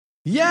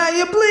Yeah,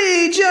 you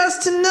bleed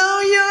just to know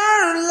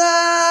you're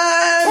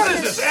alive. What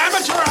is this,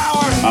 amateur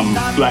hour? I'm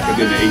blacker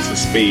than the ace of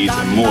spades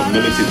and more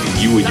militant than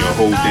you and your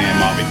whole damn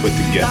army put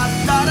together.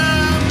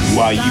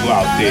 While you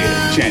out there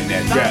chanting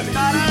at rallies,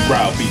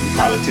 browbeating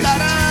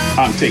politicians,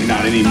 I'm taking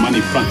out any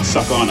money front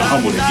sucker on a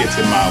humble that gets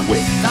in my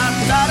way.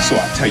 So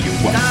I tell you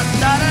what,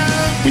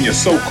 when your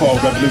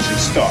so-called revolution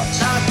starts,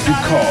 you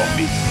call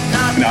me,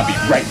 and I'll be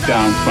right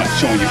down front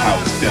showing you how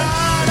it's done.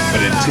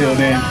 But until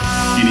then,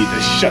 you need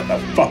to shut the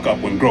fuck up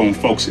when grown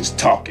folks is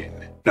talking.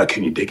 Now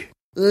can you dig it?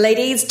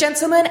 Ladies,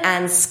 gentlemen,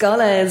 and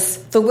scholars,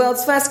 the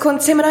world's first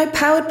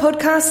Quantimino-powered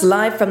podcast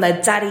live from the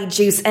Daddy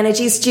Juice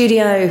Energy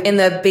Studio in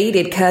the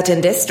Beaded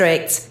Curtain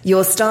District.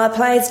 Your star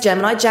players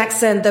Gemini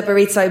Jackson, the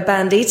Burrito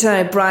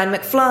Bandito, Brian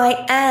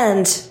McFly,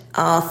 and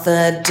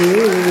Arthur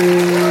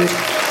Dude.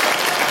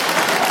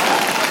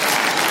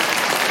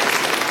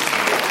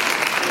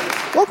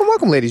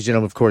 Welcome, ladies and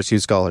gentlemen, of course, you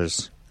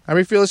scholars. I'm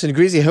your fearless and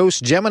greasy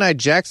host, Gemini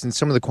Jackson,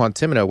 some of the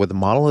Quantimino with the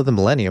model of the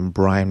millennium,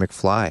 Brian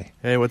McFly.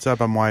 Hey, what's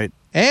up? I'm White.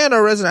 And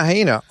our resident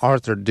hyena,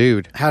 Arthur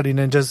Dude. Howdy,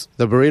 ninjas.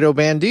 The Burrito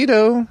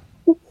Bandito.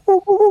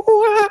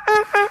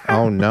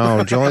 Oh,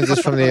 no. Joins us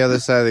from the other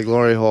side of the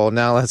glory hole.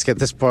 Now let's get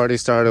this party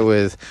started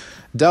with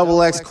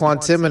Double X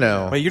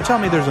Quantimino. Wait, you're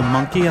telling me there's a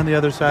monkey on the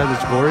other side of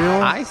this glory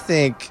hole? I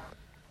think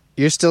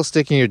you're still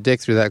sticking your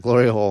dick through that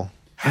glory hole.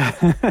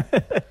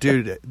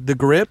 Dude, the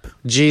grip?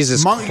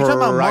 Jesus Christ. You talking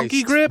about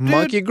monkey grip, dude?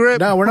 Monkey grip?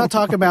 No, we're not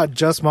talking about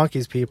just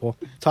monkeys, people.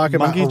 Talking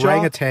Monkey about jaw?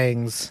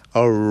 orangutans.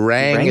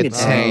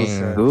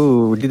 Orangutan.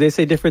 Ooh, do they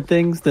say different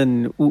things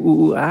than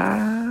ooh,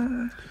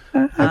 ah?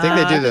 I think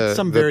they do the,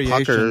 some the variation.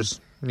 puckers.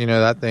 You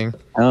know that thing?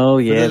 Oh,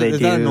 yeah, they is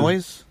do. That a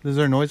noise? Is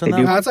there a noise on They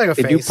that? do, No, it's like a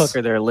they do face.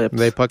 pucker their lips.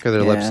 They pucker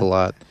their lips a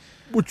lot.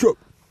 What's up?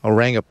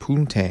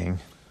 Orangutan.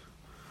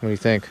 What do you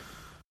think?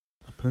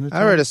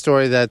 I read a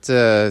story that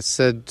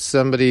said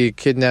somebody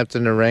kidnapped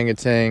an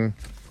orangutan,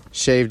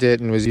 shaved it,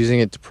 and was using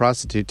it to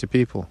prostitute to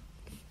people.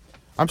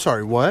 I'm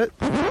sorry, what?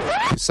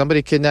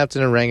 Somebody kidnapped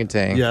an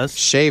orangutan, Yes.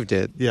 shaved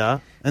it. Yeah.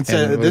 And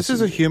said, And this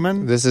is a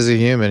human? This is a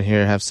human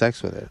here, have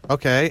sex with it.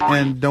 Okay,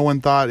 and no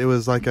one thought it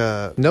was like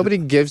a... Nobody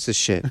gives a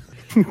shit.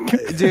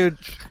 Dude,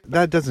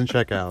 that doesn't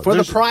check out. For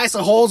the price,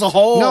 a hole's a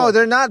hole. No,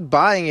 they're not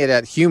buying it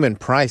at human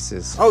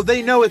prices. Oh,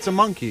 they know it's a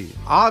monkey.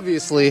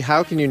 Obviously,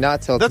 how can you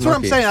not tell it's That's a what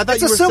I'm monkey? saying. I thought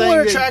It's you a were similar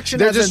saying attraction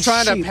They're as just in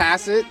trying to sheep.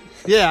 pass it.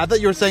 Yeah, I thought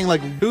you were saying,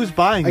 like, who's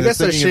buying I this? guess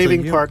the thinking it's a shaving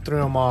human? part threw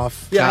them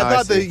off. Yeah, Oh, I I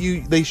thought see.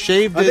 they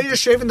shaved Are it. they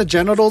just shaving the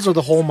genitals or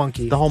the whole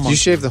monkey? The whole monkey. You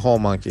shave the whole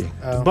monkey.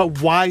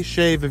 But why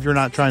shave if you're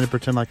not trying to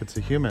pretend like it's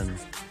a human?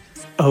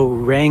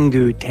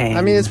 Orangutan.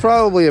 I mean, it's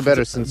probably a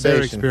better sensation.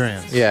 better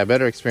experience. Yeah,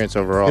 better experience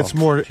overall. It's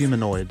more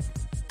humanoid.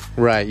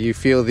 Right, you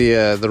feel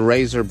the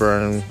razor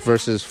burn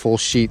versus full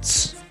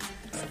sheets,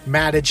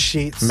 Matted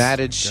sheets.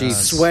 matted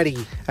sheets. Sweaty.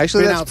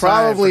 Actually, Been that's outside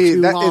probably for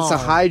too that. It's a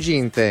long.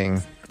 hygiene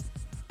thing.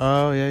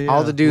 Oh, yeah.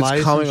 All the dudes Lice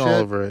and coming all shit?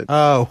 over it.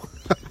 Oh.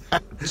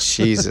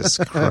 Jesus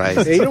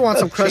Christ! Yeah, you don't want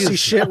some crusty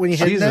shit when you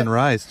hit Cheese it. and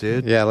rice,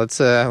 dude. Yeah, let's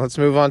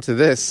move on to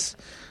this.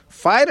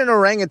 Fight an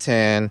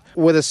orangutan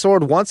with a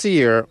sword once a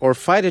year, or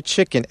fight a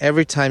chicken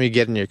every time you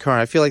get in your car.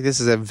 I feel like this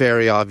is a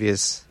very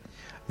obvious,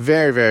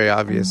 very very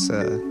obvious.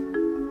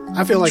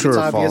 I feel like True it's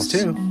or obvious,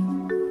 false? too.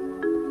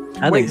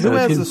 I Wait, think who so,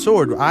 has too. the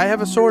sword? I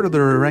have a sword, or the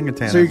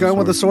orangutan? So you're has going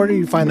with the sword or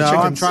you find No, the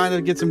chickens? I'm trying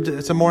to get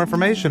some more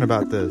information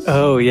about this.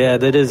 Oh, yeah,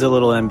 that is a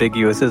little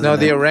ambiguous, isn't No, it?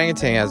 the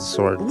orangutan has a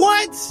sword.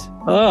 What?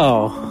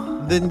 Oh.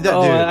 Then, dude,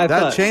 I that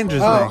thought- changes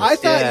Oh, things. I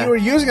thought Yeah. you were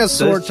using a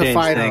sword Does to change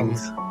fight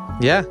things. them.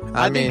 Yeah,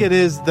 I mean, think it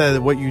is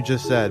what you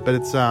just said, but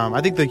it's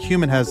I think the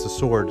human has the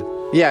sword.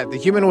 Yeah, the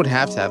human would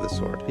have to have the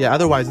sword. Yeah,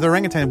 otherwise the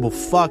orangutan will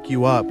fuck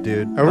you up,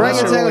 dude.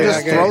 Orangutan really would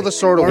just that throw good. the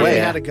sword Or if away. they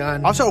had a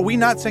gun. Also, are we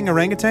not saying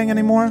orangutan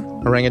anymore?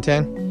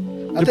 Orangutan?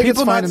 I think it's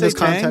people fine not in this say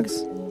tang?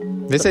 context.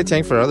 They say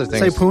tank for other Say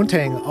things.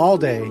 poontang all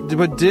day.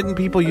 But didn't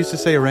people used to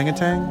say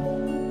orangutan?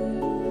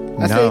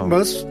 I No.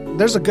 think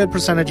there's a good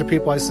percentage of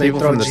people I say People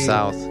throw from the G.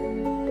 south.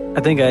 I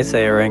think I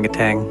say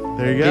orangutan.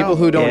 There you go. People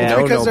who don't Yeah.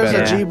 know Because there's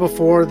better. a G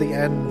before the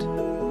end.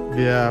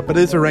 Yeah, but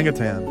it's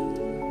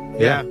orangutan.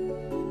 Yeah.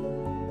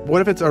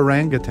 What if it's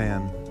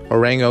orangutan?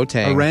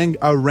 Orangutan.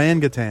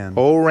 Orangutan.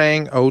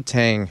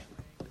 Orangutan.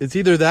 It's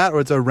either that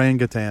or it's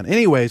orangutan.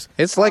 Anyways,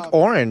 It's like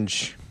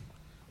orange.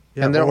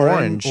 yeah, And they're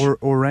orange. Or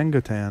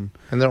orangutan.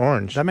 And they're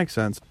orange. That makes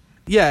sense.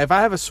 Yeah, if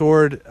I have a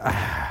sword, So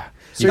that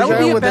you're would be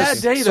going a with bad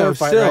this day though. sword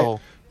fight, Still,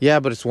 right? Yeah,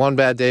 but it's one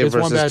bad day It's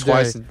one versus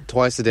bad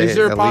twice a day. is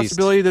there a at least.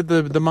 possibility that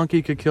the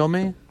monkey could kill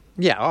me?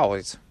 Yeah,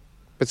 always.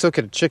 But so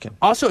could a chicken.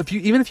 Also,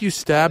 even if you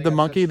stab the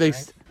monkey,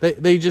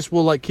 they just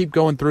will like keep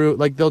going through.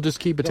 Like they'll just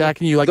keep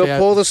attacking you. Like They'll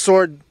pull the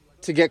sword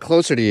to get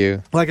closer to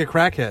you. like a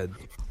crackhead.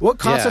 What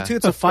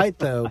constitutes a fight,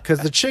 though? Because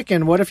the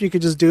chicken, what if you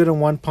could just do it in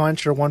one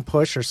punch or one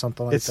push or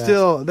something like It's that?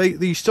 still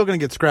you're still gonna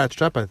get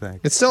scratched up. I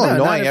think. It's still No, not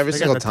annoying if every They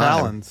single got the time.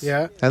 talons.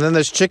 Yeah. And then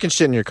there's chicken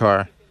shit in your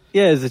car.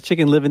 Yeah, is the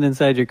chicken living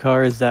inside your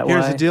car? Is that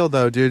Here's why? the deal,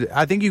 though, dude.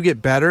 I think you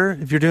get better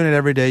if you're doing it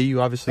every day.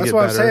 You obviously That's get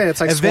what I'm better. saying. It's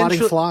like swatting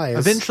flies.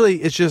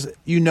 Eventually, it's just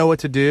you know what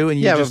to do, and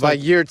you Yeah, but just by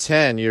like, year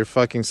 10, you're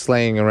fucking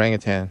slaying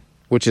orangutan.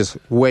 which is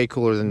way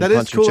cooler than That is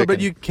punching cooler,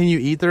 chicken. but can you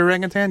eat the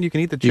orangutan? You can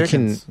eat the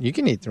chickens. You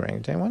can eat the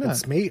orangutan. Why not?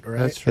 It's meat, right?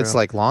 That's true. It's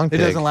like long It pig.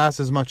 doesn't last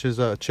as much as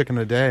a chicken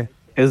a day.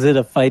 Is it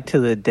a fight to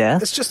the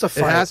death? It's just a It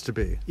fight. has to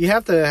be. You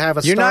have to have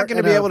a. You're not going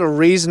to be able to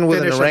reason with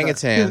an finish of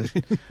orangutan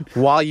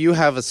while you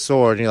have a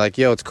sword. And you're like,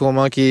 yo, it's cool,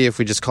 monkey. If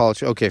we just call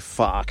it, okay,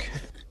 fuck.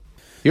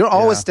 You're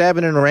always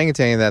stabbing an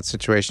orangutan in that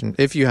situation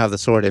if you have the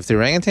sword. If the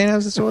orangutan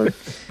has the sword,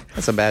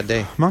 that's a bad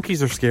day.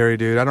 Monkeys are scary,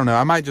 dude. I don't know.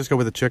 I might just go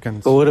with the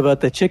chickens. But what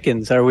about the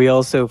chickens? Are we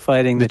also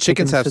fighting The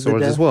chickens have to the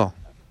swords death? as well.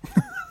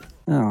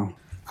 Oh.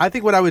 I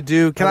think what I would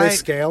do, Can they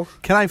scale?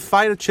 Can I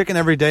fight a chicken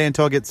every day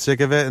until I get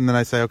sick of it, and then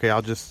I say, okay,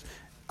 I'll just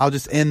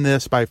end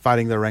this by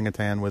fighting the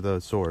orangutan with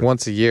a sword.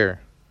 Once a year.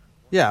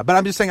 Yeah, but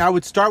I'm just saying I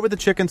would start with the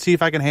chicken, see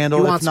if I can handle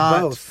He it. wants If not,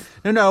 both.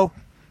 No.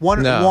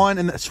 One, No.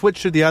 and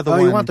switch to the other Oh,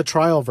 one. you want the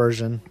trial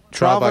version?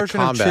 trial by version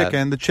combat. of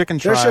chicken, the chicken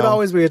trial. There should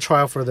always be a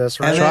trial for this,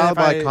 right? And then Trial if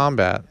by I-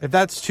 combat. If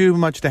that's too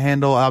much to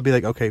handle, I'll be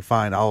like, okay,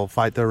 fine. I'll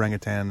fight the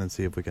orangutan and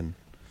see if we can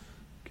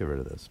get rid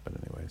of this. But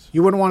anyways,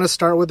 You wouldn't want to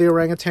start with the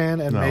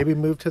orangutan and No. maybe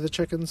move to the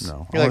chickens? no. You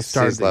I like wanna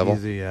start C's at the level.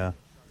 easy, yeah.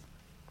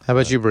 How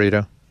about you,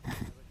 Burrito?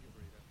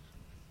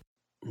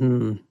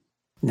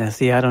 Now,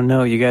 see, I don't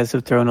know. You guys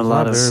have thrown a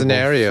lot of Variables,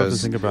 scenarios.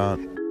 stuff to think about.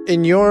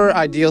 In your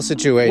ideal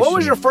situation, What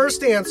was your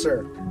first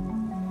answer?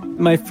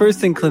 My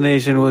first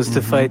inclination was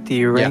to fight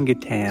the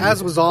orangutan.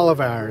 As was all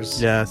of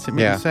ours. Yeah,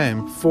 Yeah.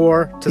 same.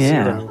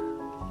 4-0.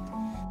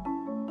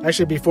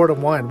 Actually, it'd be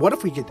 4-1. What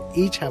if we could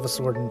each have a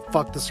sword and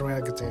fuck this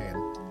orangutan?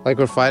 like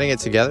we're fighting it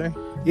together?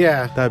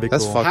 Yeah. That'd be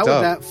That's cool. fucked How would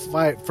up. that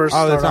fight first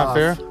Oh, start that's not off?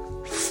 fair.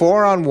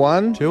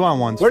 4-on-1?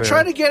 2-on-1's We're fair.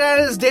 trying to get out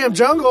of this damn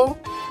jungle.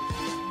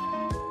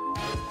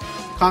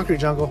 Concrete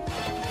jungle.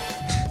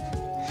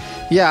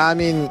 Yeah, I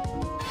mean,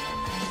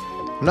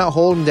 I'm not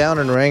holding down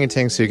an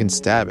orangutan so you can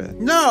stab it.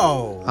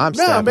 No. I'm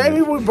No, stabbing maybe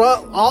it. we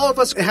brought all of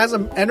us. It has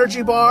an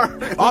energy bar.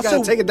 We Also-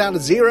 gotta take it down to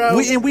 0.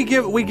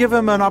 We give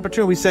him an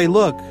opportunity. We say,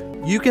 look,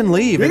 you can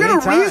leave. You're at gonna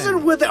any time.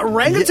 reason with the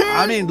orangutan? Yeah,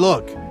 I mean,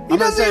 look. he I'm not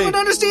doesn't saying, even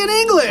understand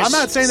English. I'm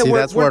not saying that See, we're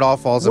that's where it all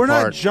falls we're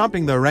apart. not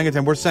jumping the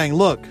orangutan. We're saying,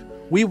 look,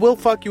 we will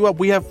fuck you up.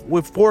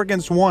 We're 4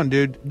 against 1,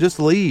 dude. Just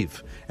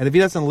leave. And if he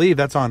doesn't leave,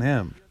 that's on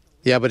him.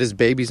 Yeah, but his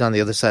baby's on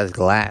the other side of the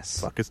glass.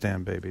 Fuck his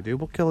damn baby, dude.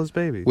 We'll kill his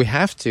baby. We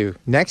have to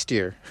next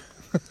year.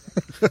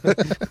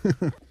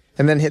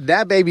 And then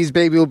that baby's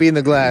baby will be in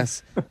the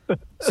glass.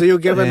 So you'll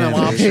give him an Man,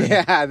 option.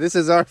 Yeah, this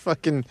is our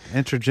fucking...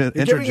 You're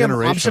giving him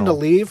an option to intergenerational.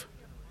 leave.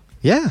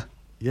 Yeah.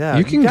 Yeah,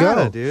 You can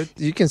gotta, go. dude.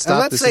 You can And stop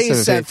let's this say he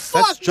system. said, That's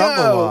fuck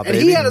jungle no. law, And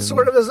baby. he had a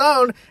sword of his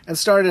own and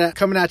started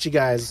coming at you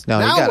guys. No,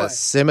 now he got what? a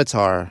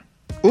scimitar.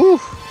 Ooh.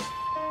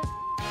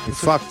 You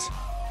fucked.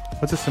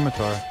 What's a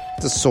scimitar?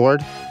 It's a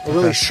sword. A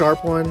really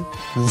sharp one.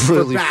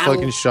 Really battle.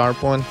 fucking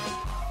sharp one.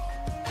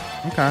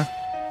 Okay.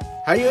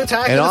 How you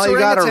attacking And this all you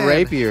got are orangutan?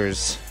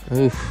 rapiers.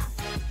 Oof.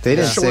 They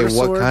didn't say Shorter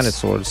what swords. kind of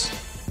swords.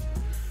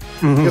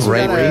 Guess we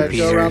Rapiers. gotta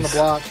go around the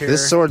block here.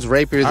 This sword's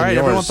rapier All than right,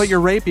 yours. everyone, put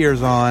your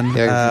rapiers on.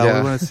 Yeah.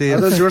 We want to see Are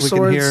if those your we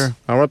swords? can hear.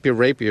 I want your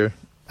rapier.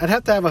 I'd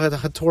have to have a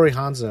Hattori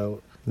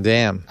Hanzo.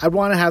 Damn. I'd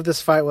want to have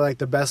this fight with like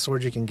the best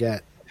sword you can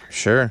get.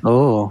 Sure.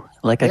 Oh,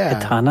 like a Yeah.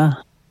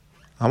 katana?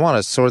 I want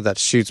a sword that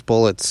shoots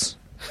bullets.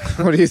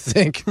 What do you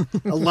think? A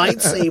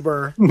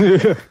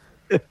lightsaber.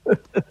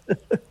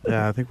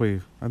 Yeah, I think we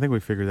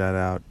figured that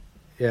out.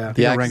 Yeah.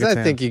 Yeah, 'cause I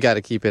orangutan. think you got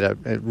to keep it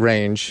at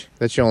range.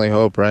 That's your only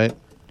hope, right?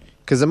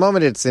 Because the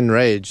moment it's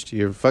enraged,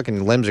 your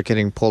fucking limbs are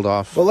getting pulled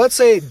off. Well, let's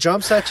say it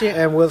jumps at you,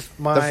 and with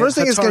my The first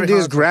thing it's going to Hattori do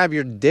is Hanzo- grab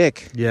your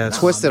dick. Yes.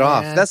 Twist it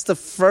off. man. That's the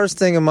first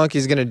thing a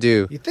monkey's going to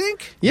do. You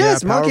think?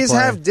 Yes, Yeah, power monkeys play.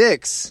 have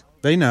dicks.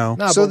 They know.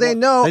 No, So but they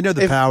know. They know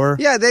the power.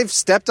 Yeah, they've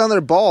stepped on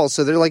their balls,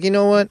 so they're like, you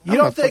know what? You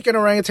don't think an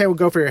orangutan would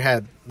go for your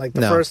head? Like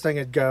the No. first thing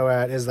it'd go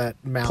at is that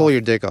mouth. Pull your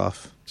dick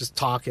off. Just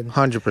talking.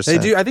 100%. They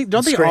do. I think.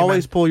 Don't they Screaming.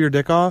 always pull your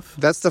dick off?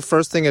 That's the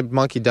first thing a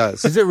monkey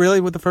does. Is it really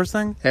with the first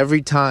thing?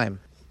 Every time.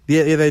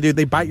 Yeah, they do.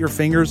 They bite your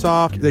fingers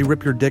off. They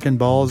rip your dick and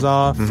balls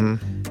off.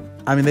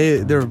 Mm-hmm. I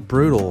mean, they're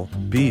brutal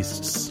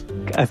beasts.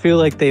 I feel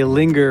like they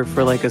linger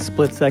for like a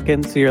split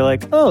second, so you're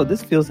like, oh,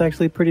 this feels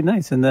actually pretty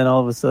nice. And then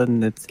all of a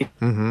sudden it's...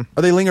 Oh,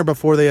 they linger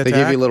before they They attack.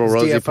 give you a little It's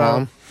rosy DFO.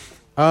 palm.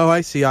 Oh,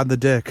 I see. On the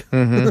dick.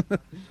 Mm-hmm.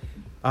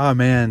 Oh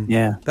man.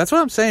 Yeah. That's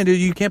what I'm saying, dude.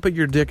 You can't put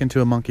your dick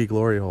into a monkey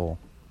glory hole.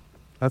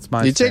 That's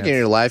my. You're stance. taking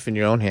your life in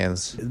your own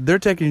hands. They're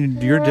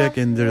taking your dick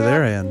into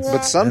their hands.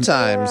 But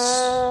sometimes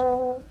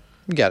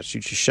you got to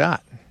shoot your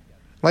shot.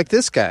 Like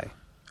this guy.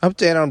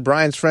 Update on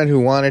Brian's friend who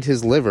wanted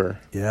his liver.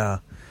 Yeah.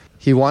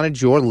 He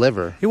wanted your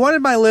liver. He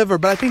wanted my liver,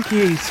 but I think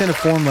he sent a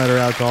form letter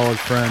out to all his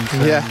friends.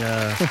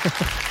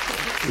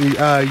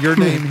 Your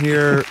name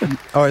here.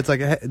 Oh, it's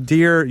like,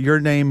 dear, your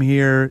name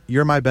here.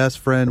 You're my best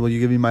friend. Will you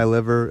give me my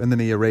liver? And then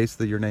he erased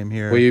your name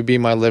here. Will you be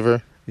my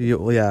liver?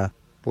 Yeah.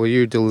 Will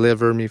you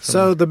deliver me from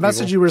So the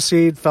message evil? you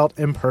received felt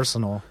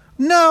impersonal.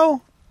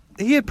 No.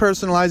 He had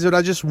personalized it.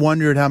 I just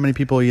wondered how many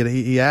people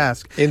he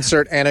asked.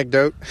 Insert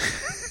anecdote.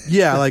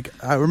 Yeah, like,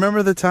 I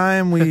remember the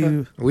time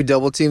we... We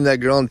double teamed that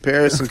girl in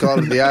Paris and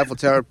called it the Eiffel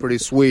Tower. Pretty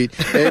sweet.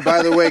 Hey,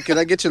 by the way, can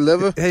I get your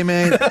liver? Hey,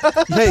 man.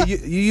 Hey, you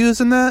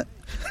using that?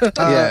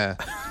 Yeah.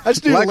 I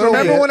just do Like, a little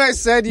remember bit. when I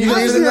said you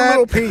Just using a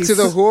little that piece. to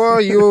the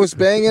whore you was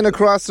banging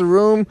across the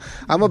room?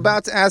 I'm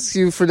about to ask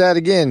you for that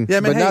again. Yeah,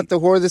 man, but hey. not the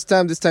whore this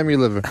time. This time your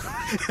liver.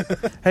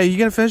 Hey, you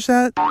gonna finish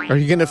that? Are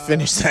you going to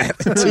finish that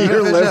to You your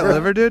gonna finish that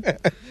liver? dude?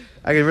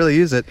 I could really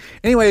use it.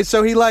 Anyway,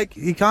 so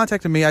he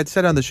contacted me. I'd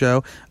said on the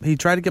show, he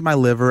tried to get my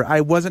liver.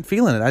 I wasn't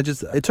feeling it.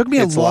 It took me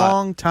It's a a lot.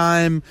 long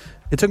time.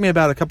 It took me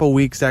about a couple of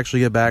weeks to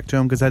actually get back to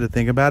him because I had to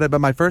think about it.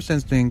 But my first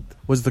instinct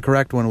was the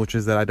correct one, which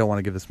is that I don't want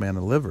to give this man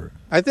a liver.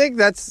 I think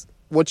that's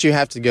what you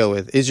have to go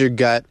with, is your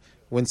gut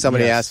when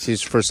somebody Yes. asks you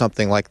for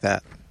something like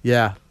that.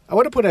 Yeah. I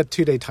would have put a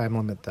 2-day time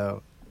limit,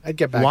 though. I'd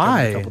get back to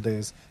Why? him in a couple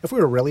days. If we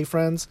were really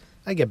friends,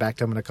 I'd get back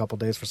to him in a couple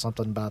days for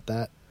something about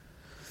that.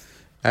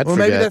 I'd Well,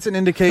 forget. maybe that's an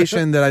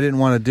indication that I didn't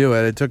want to do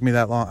it. It took me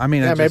that long. I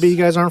mean, Yeah, maybe you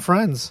guys aren't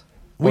friends.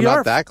 Well, we not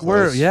are that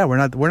close. We're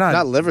not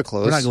Not liver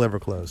close. We're not liver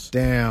close.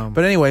 Damn.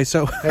 But anyway,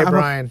 so hey,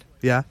 Brian,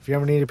 yeah. if you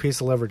ever need a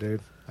piece of liver,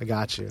 dude, I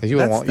got you. You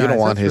don't want, you don't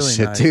want his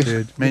shit, nice,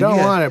 dude. Man, you don't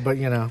got- want it, but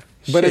you know.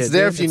 But it's Shit,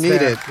 there dude, if you it's need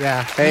there. it.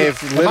 Yeah. Hey,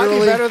 if It might be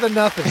literally, better than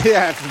nothing.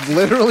 yeah, if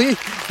literally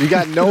you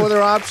got no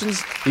other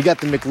options, you got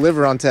the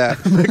McLiver on tap.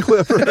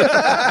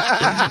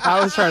 I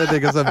was trying to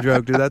think of some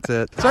joke, dude. That's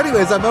it. So,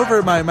 anyways, I'm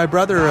over. My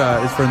brother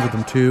is friends with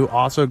him too.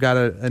 Also got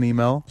an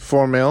email.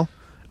 4 mil.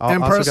 And Also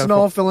got a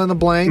personal, fill in the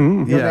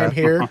blank. Your yeah. name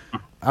here.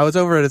 I was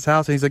over at his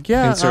house, and he's like,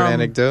 "Yeah." Insert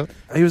anecdote.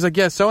 He was like,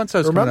 "Yeah, so and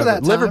so's coming Remember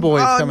over. that Liver time?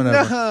 boy's Oh, coming no.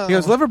 over." He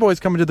goes, "Liver boy's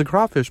coming to the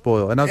crawfish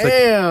boil," and I was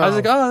Damn.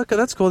 like, "Oh, okay,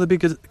 that's cool. That'd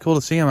be cool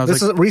to see him." I was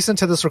This like, is recent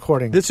to this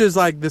recording. "This is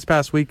like this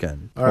past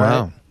weekend." All right.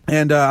 Wow.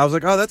 And I was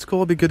like, "Oh, that's cool.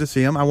 It'd be good to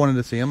see him. I wanted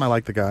to see him. I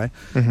like the guy."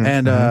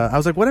 And I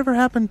was like, "Whatever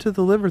happened to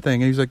the liver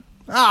thing?" And he's like,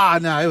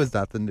 no, it was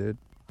nothing, dude.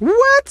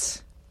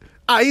 What?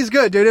 He's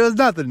good, dude. It was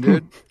nothing,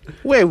 dude."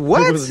 Wait,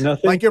 what? It was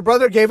nothing. Like your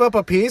brother gave up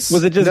a piece?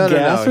 Was it just No.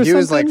 gas or He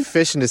was like something?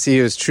 fishing to see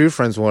who his true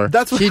friends were.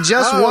 That's what- he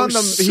just Oh, won the.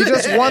 He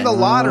just shit. won the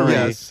lottery.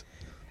 Yes.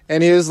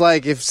 And he was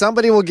like, if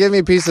somebody will give me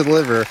a piece of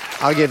liver,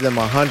 I'll give them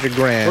 $100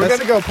 grand. We're going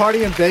to go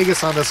party in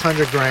Vegas on this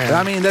 $100,000.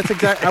 I mean, that's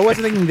exact. I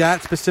wasn't thinking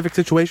that specific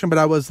situation, but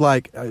I was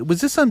like,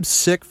 was this some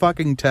sick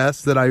fucking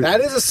test that I?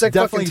 That is a sick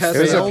definitely fucking test.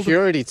 It was a failed?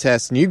 purity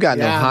test, and you got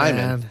no yeah, hymen.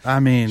 man. I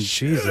mean,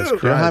 Jesus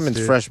Christ, Your hymen's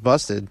dude. fresh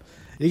busted.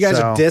 You guys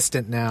So- are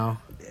distant now.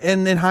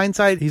 And in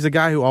hindsight, he's a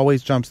guy who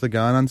always jumps the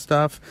gun on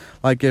stuff.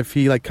 Like if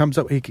he like comes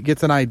up, he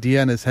gets an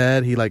idea in his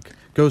head, he like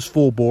goes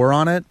full bore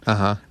on it.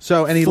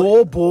 So and he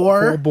Full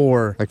bore? full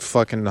bore. Like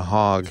fucking the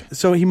hog.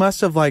 So he must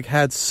have like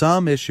had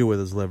some issue with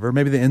his liver.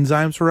 Maybe the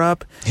enzymes were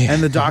up,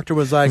 and the doctor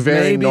was like,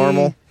 Very maybe,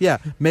 normal. Yeah,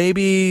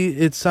 maybe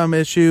it's some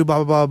issue. Blah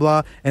blah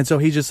blah blah. And so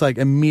he just like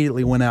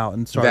immediately went out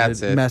and started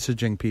That's it.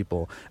 messaging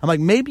people. I'm like,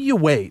 maybe you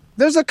wait.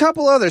 There's a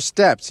couple other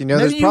steps. You know,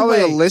 Maybe there's you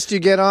probably a wait. list you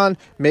get on.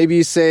 Maybe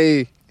you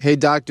say, hey,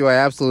 doc, do I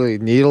absolutely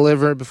need a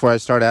liver before I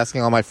start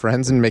asking all my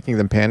friends and making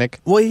them panic?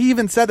 Well, he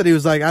even said that he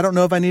was like, I don't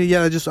know if I need it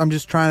yet. I'm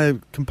just trying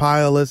to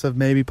compile a list of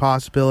maybe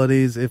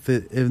possibilities in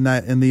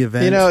the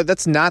event. You know,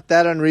 that's not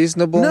that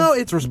unreasonable. no,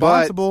 it's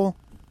responsible.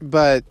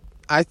 But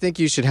I think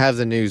you should have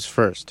the news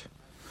first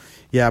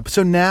Yeah,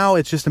 so now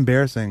it's just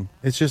embarrassing.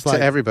 It's just like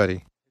to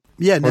everybody.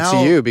 yeah, Well,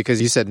 now to you,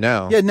 because you said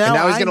no. Yeah, now and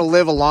now he's I- going to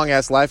live a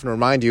long-ass life and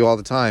remind you all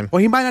the time.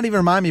 Well, he might not even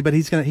remind me, but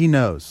he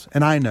knows,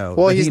 and I know.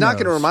 Well, that he's he not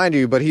going to knows. remind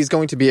you, but he's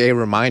going to be a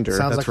reminder.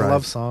 Sounds That's like right. a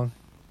love song.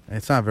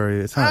 It's not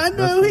very. It's not. I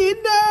know he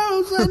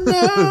knows. I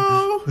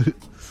know.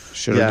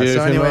 Should Yeah. have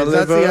So anyway,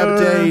 that's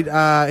the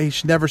update.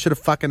 He never should have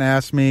fucking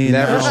asked me.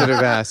 Never No. should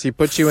have asked. He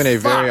put you in a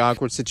very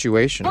awkward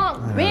situation.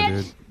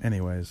 Dude.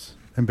 Anyways,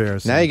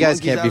 embarrassing. Now you guys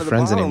can't be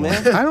friends anymore.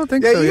 I don't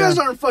think Yeah, so. you Yeah. guys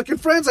aren't fucking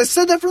friends. I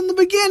said that from the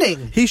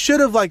beginning. He should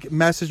have like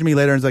messaged me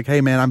later and was like,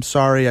 "Hey man, I'm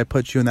sorry I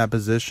put you in that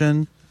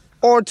position."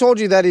 Or told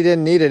you that he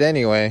didn't need it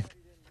anyway.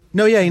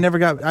 No, yeah, he never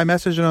got. I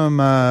messaged him,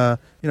 a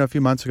few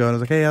months ago, and I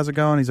was like, "Hey, how's it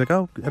going?" He's like,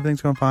 "Oh,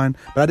 everything's going fine,"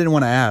 but I didn't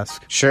want to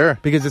ask Sure.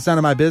 because it's none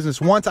of my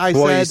business. Once I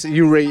Well, said,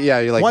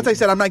 you're like, once I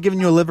said, I'm not giving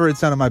you a liver, it's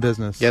none of my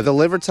business. yeah, the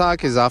liver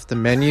talk is off the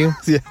menu.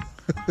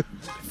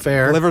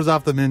 Fair. Liver's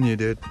off the menu,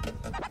 dude.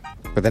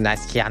 With a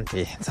nice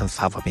Chianti and some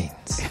fava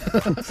beans.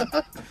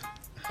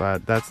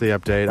 But that's the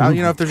update.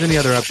 If there's any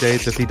other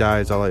updates, if he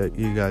dies, I'll let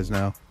you guys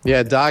know.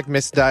 Yeah, doc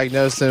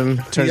misdiagnosed him.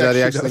 Turns out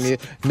he actually actually needed...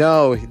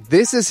 No,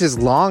 this is his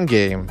long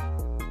game.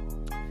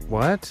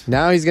 What?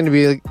 Now he's going to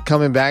be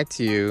coming back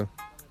to you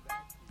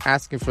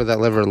asking for that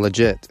liver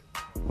legit.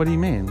 What do you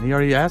mean? He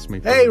already asked me.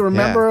 Hey,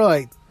 remember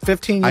like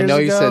 15 years ago? I know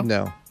you said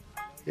no,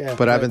 Yeah,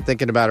 but I've been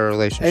thinking about our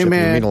relationship. Hey,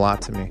 man. You mean a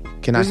lot to me.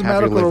 Can I There's a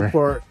have your medical liver?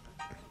 report.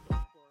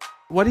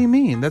 What do you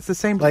mean? That's the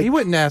same. Like- he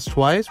wouldn't ask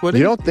twice, would he?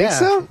 You don't think Yeah.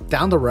 so?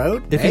 Down the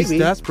road? If Maybe. he's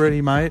desperate,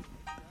 he might.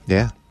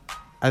 Yeah.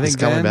 I think He's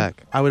coming then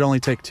back. I would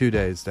only take 2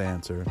 days to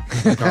answer.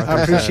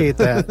 I appreciate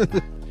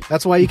that.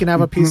 That's why you can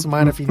have a peace of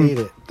mind if you need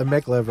it. The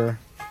McLiver.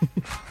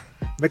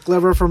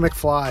 McLiver for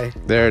McFly.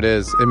 There it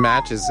is. It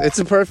matches. It's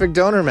a perfect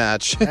donor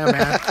match. Yeah,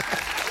 man.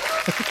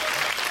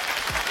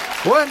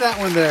 What that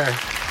one there?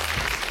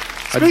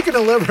 Speaking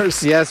of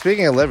livers, Yeah,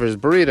 speaking of livers,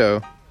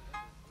 burrito.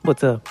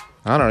 What's up?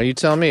 I don't know. You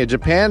tell me. A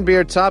Japan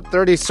beer top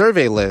 30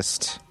 survey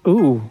list.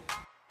 Ooh,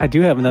 I do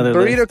have another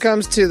Burrito list.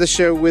 comes to the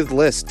show with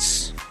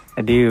lists.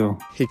 I do.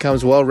 He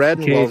comes well read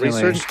and well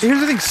Occasionally. researched. Here's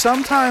the thing.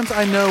 Sometimes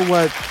I know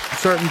what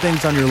certain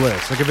things on your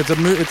list. Like if it's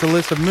it's a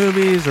list of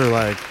movies or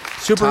like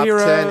superheroes.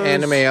 Top 10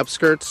 anime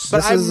upskirts.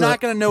 But I'm not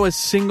going to know a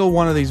single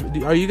one of these.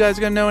 Are you guys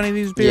going to know any of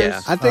these beers?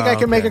 Yeah. I think I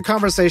can make a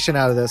conversation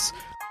out of this.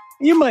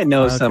 You might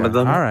know some of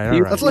them. All right.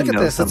 Let's look at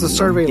this. It's a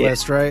survey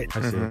list, right?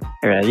 I see. All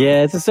right.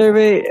 Yeah, it's a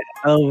survey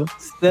of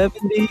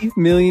 70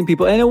 million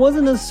people, and it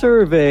wasn't a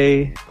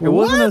survey. It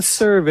wasn't a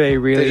survey,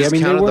 really. They just I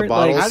mean, they counted the weren't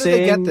bottles? like How did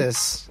they saying get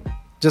this?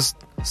 Just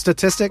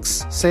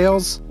statistics,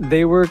 sales?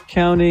 they were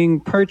counting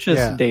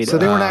purchase data. So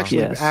they weren't actually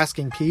Yes.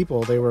 asking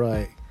people. They were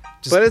like,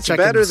 just But it's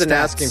checking better than stats.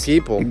 asking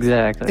people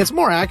Exactly. It's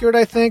more accurate,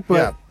 I think,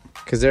 but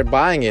because they're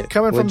buying it.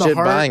 coming from the legit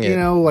heart, buying it. you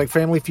know, like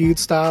Family Feud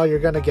style, you're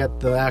going to get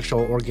the actual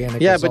organic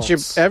Yeah,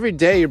 results. but every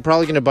day you're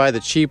probably going to buy the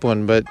cheap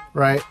one, but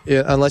right?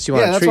 unless you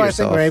want to Yeah, that's treat why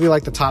yourself. I think maybe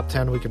like the top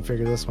 10 we can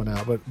figure this one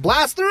out. But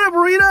blast through it,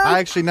 burrito! I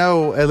actually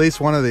know at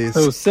least one of these.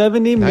 So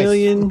 70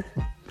 million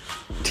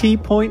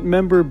T-Point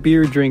member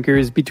beer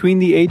drinkers between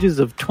the ages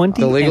of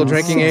 20 The legal and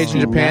drinking age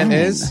in Japan 69.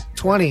 is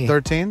 20.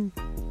 13?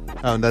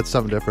 Oh, that's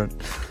something different.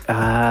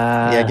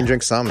 yeah, I can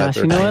drink some. Gosh,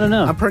 at you know, I 13. don't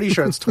know. I'm pretty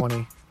sure it's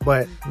 20.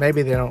 But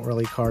maybe they don't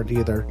really card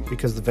either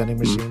because the vending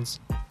machines.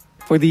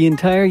 For the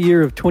entire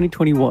year of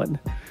 2021,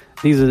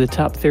 these are the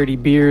top 30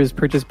 beers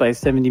purchased by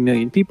 70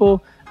 million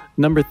people.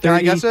 Number 30, Can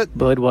I guess it?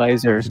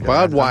 Budweiser.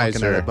 I'm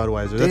looking at it,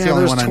 Budweiser. That's the Damn, only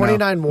there's one I know.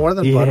 29 more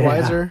than Yeah.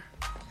 Budweiser.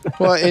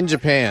 Well, in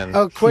Japan.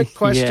 Oh, quick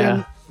question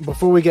Yeah.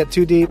 before we get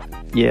too deep.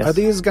 Yes. Are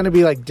these going to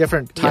be like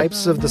different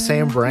types of the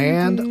same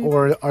brand,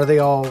 or are they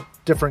all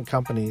different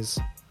companies?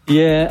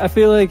 Yeah, I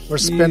feel like Or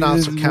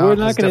spin-offs would count we're as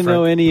not going to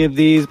know different. any of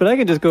these, but I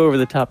can just go over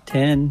the top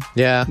 10.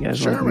 Yeah. You guys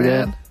Sure, wanna do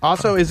that? man.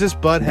 Also, is this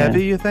Bud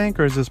Heavy, you think,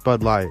 or is this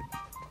Bud Light?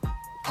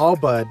 All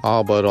Bud.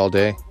 All Bud all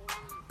day.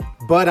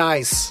 Bud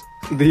Ice.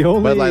 The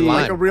only Bud Light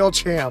Lime. Like a real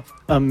champ.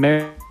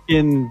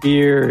 American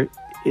beer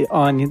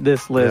on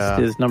this list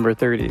Yeah. is number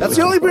 30. That's which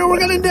the only is beer we're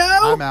going to know?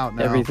 I'm out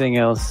now. Everything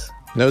else.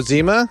 No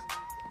Zima?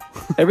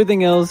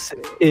 Everything else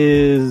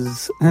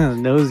is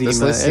no Zima.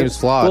 This list seems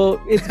flawed.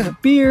 Well, it's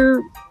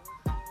beer,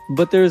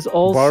 but there's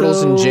also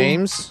Bartles and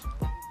James?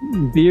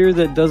 beer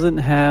that doesn't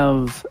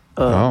have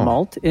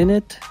malt in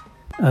it.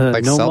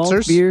 Like no malt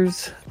seltzers?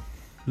 beers.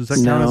 Does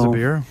that count as a No.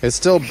 beer? It's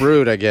still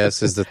brewed, I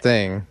guess, is the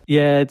thing.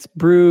 Yeah, it's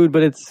brewed,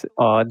 but it's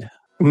odd.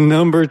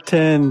 Number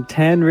 10,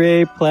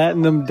 Tanray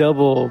Platinum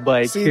Double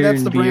by See, Kirin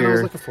that's the brand I was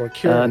Beer. looking for.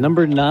 Kirin.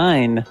 Number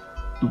 9,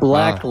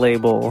 Black Wow.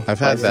 Label. I've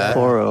had by that.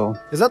 Sapporo.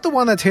 Is that the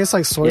one that tastes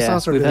like soy Yeah,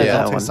 sauce, or we've does had it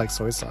that all taste one. like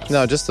soy sauce?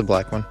 No, just the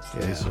black one.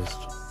 Yeah.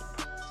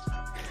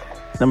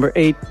 Number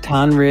 8,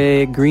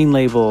 Tanray Green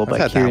Label by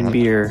had that Kirin one.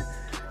 Beer.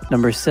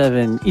 Number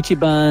 7,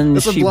 Ichiban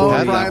This is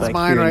blowing Shibori Brian's by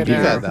mind Kirin right Beer.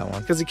 You've now. had that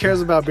one. Because he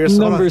cares about beer so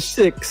Number much.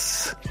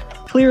 6,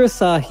 Clear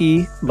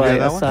Asahi by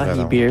had that one? I had Asahi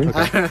that Beer.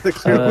 The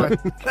clear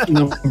one.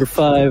 Number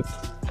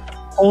 5,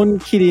 On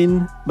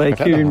Kirin by had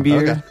that Kirin one.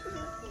 Beer. Okay.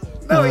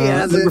 No, he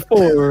has Number it.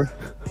 4,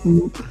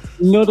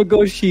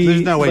 Nodogoshi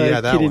There's no way by you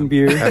had that Kirin one.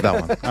 Beer. Had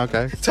that one.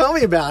 Okay. Tell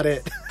me about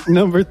it.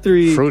 Number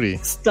 3, Fruity.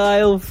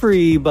 Style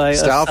Free by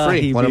Style Asahi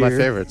free. One of my Beer.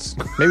 favorites.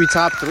 Maybe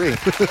top 3.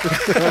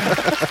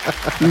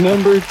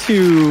 Number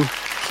 2,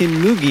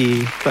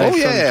 Kinmugi by Oh,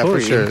 yeah, for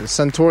Suntory. sure.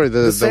 Suntory,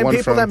 the Same one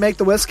people from that make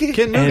the whiskey?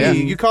 Kid Yeah.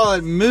 You call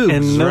it Moogs,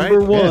 And right?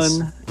 number 1,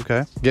 Yes.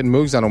 Okay. getting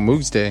Moogs on a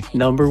Moogs day.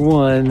 Number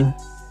 1.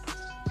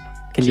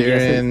 Can you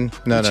guess it? Kirin.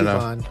 No.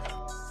 Ichiban.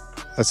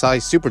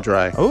 Asahi Super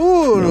Dry.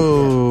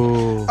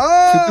 Ooh.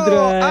 Super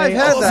dry I've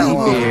had that Aussie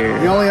one. beer.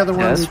 The only other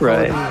one That's we'd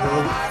probably right. be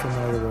really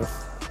familiar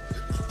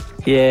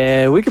with.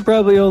 Yeah, we could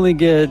probably only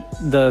get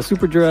the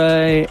Super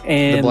Dry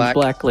and The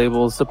black.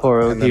 Label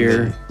Sapporo And then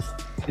here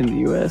in the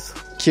U.S.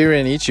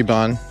 Kirin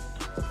Ichiban.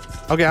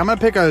 Okay, I'm gonna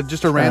pick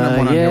just a random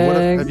one on here. What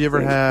yeah. have you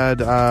ever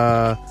had?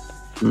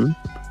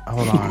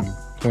 Hold on.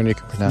 When you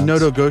can pronounce.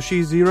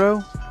 Nodogoshi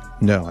Zero.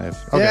 No, I have.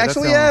 Okay, yeah, that's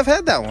actually, the yeah, one. I've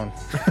had that one.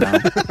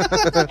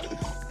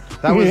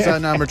 That was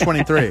number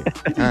 23.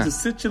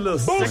 Sit your little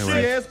sexy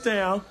ass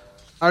down.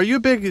 Are you a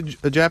big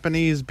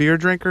Japanese beer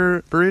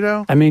drinker,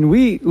 Burrito? I mean,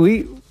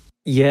 we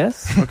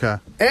yes. Okay.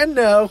 And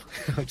no.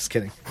 I'm just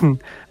kidding.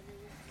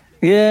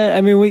 Yeah,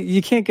 I mean,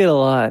 you can't get a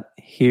lot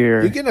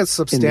here. You get a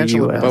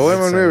substantial US. amount. But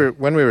I'd say.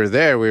 when we were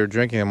there, we were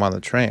drinking them on the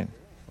train.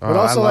 But Oh,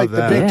 also, I like, love the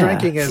that. big Yeah.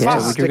 drinking is Yeah,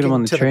 just we drink them sticking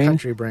on the to train. the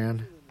country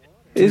brand.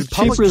 It's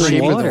Public cheaper than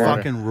drinking with water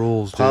fucking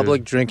rules, dude.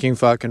 Public drinking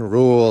fucking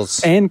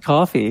rules. and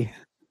coffee.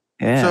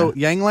 Yeah. So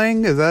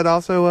Yangling, is that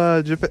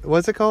also Japan?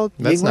 What's it called?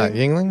 That's not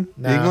Yingling.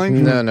 No. Yingling?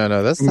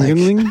 No. That's like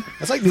Yingling?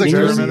 That's like like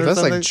Jersey. German or that's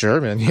something? like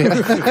German.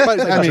 Yeah. But,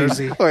 I mean,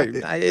 Jersey.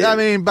 Wait, I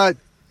mean, but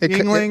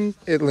Yingling,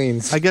 it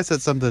leans. I guess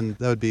that's something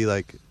that would be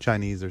like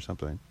Chinese or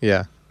something.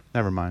 Yeah.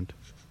 Never mind.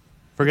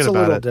 Forget It's a about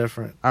little it.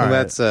 different. All right.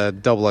 That's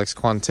double X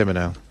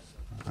Quantimino.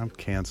 I'm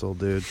canceled,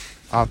 dude.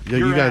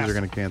 You guys are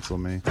going to cancel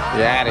me. Get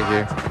out of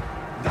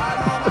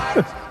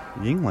here.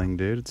 Yingling,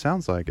 dude. It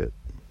sounds like it.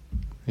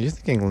 You're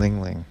thinking Ling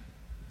Ling.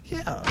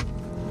 Yeah.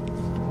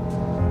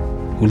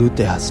 Ulute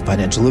has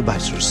financial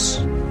advisors.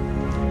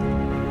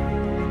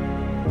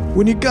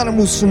 When you gotta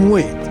lose some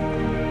weight,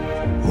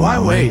 why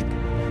wait?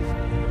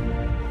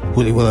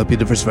 Willie will help you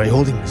diversify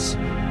holdings.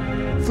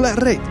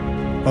 flat rate.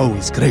 Oh,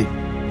 he's great.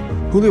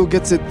 Julio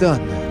gets it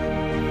done.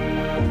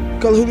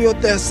 Call Julio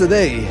Tess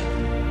today.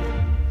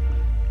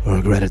 Or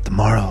regret it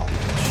tomorrow.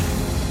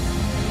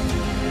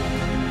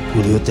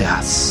 Julio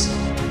Tess.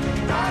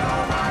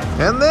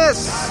 And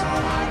this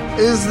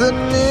is the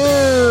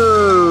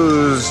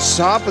news.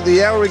 Top of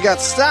the hour, we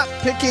got stop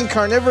picking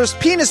carnivorous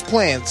penis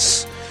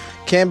plants.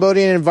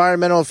 Cambodian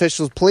environmental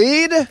officials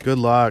plead. Good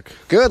luck.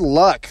 Good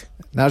luck.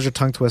 Now's your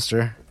tongue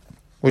twister.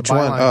 Which The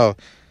one? byline. Oh.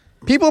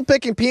 People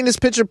picking penis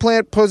pitcher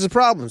plant poses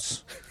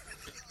problems.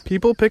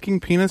 People picking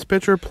penis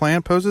pitcher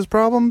plant poses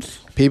problems?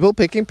 People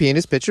picking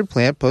penis pitcher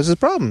plant poses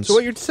problems. So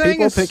what you're saying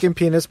People is... picking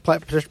penis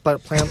plant.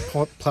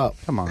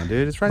 Come on,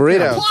 dude. It's right Burrito.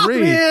 there. Just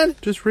read. Man.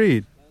 Just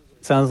read.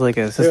 Sounds like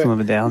a System of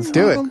a Down song.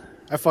 Do it.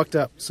 I fucked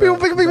up. So.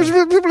 People picking penis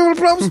pitcher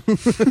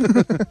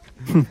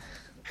problems.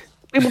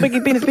 People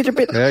making penis pitcher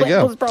There you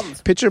go.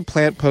 problems. Pitcher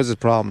plant poses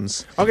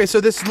problems. Okay, so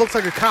this looks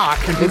like a cock.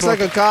 And Looks people- like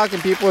a cock,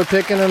 and people are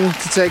picking them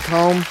to take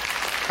home.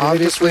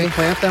 Obviously.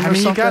 Plant them I or mean,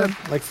 you something?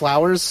 gotta- Like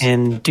flowers?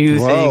 And do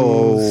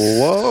Whoa, things.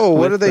 whoa! What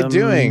with are they them.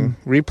 doing?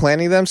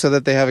 Replanting them so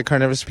that they have a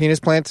carnivorous penis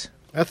plant?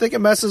 I think it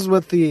messes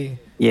with the...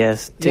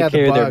 Yes, take Yeah, the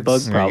care of their bug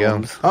bugs. There you go.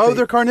 problems. Oh,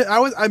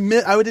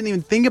 they're I didn't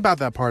even think about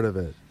that part of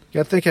it. You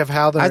gotta think of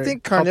how they're... I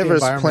think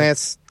carnivorous environment.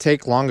 plants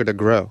take longer to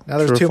grow. Now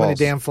there's True or too many false?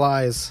 damn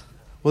flies.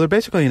 Well, they're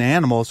basically an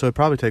animal, so it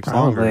probably takes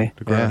longer Probably.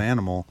 to grow Yeah. an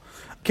animal.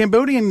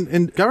 Cambodian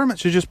and government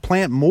should just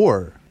plant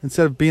more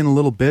instead of being a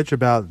little bitch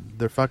about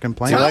their fucking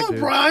plants. Tell dude.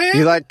 Brian!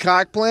 You like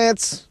cock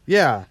plants?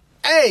 Yeah.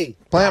 Hey!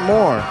 Plant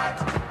more.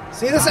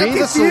 See this Be empty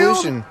the field?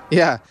 solution.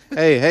 Yeah.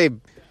 Hey,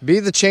 be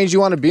the change you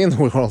want to be in the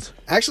world.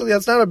 Actually,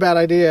 that's not a bad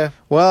idea.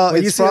 Well,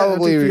 When you it's see that empty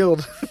probably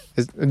field.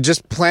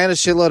 just plant a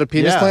shitload of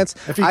penis Yeah. plants.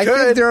 If you I could.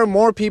 think there are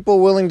more people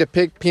willing to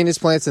pick penis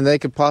plants than they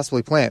could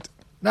possibly plant.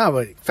 No,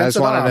 but fence just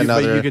it wanted off. to know.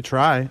 But Another- you could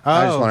try.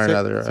 I just wanted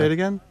another, Say it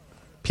again.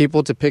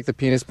 People to pick the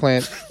penis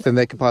plant than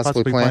they could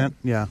possibly plant.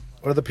 Yeah.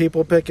 Or the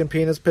people picking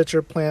penis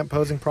pitcher plant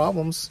posing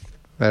problems.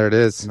 There it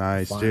is.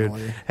 Nice,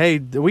 Finally. dude. Hey,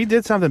 we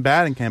did something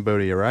bad in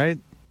Cambodia, right?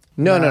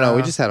 No.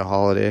 We just had a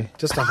holiday.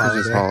 Just a It was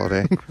just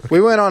holiday. holiday. We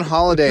went on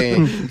holiday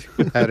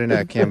out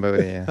in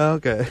Cambodia.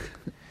 Okay.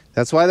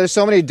 That's why there's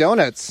so many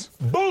donuts.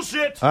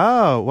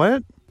 Oh,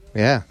 what?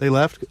 Yeah, They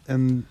left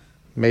and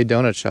made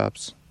donut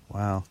shops.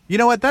 wow. You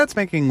know what? That's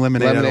making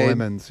lemonade out of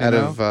lemons. You out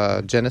know?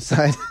 of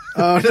genocide.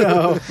 Oh,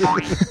 no.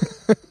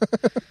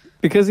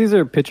 Because these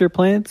are pitcher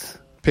plants,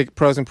 Pick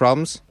pros and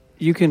problems.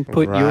 you can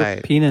put your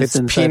Right. penis It's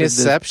inside of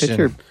this penisception.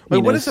 pitcher. Wait,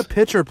 what penis. does a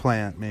pitcher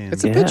plant mean?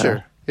 It's a Yeah.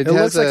 pitcher. It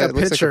looks like a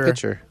looks pitcher. like a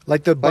pitcher.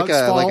 Like the bugs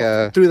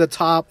fall through the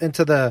top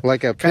into the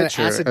Like a kind of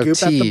pitcher acid of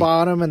goop at tea. the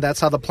bottom, and that's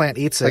how the plant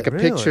eats it. Like a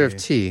picture of Really?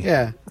 tea.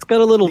 yeah. It's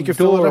got a little You can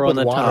fill it door up on with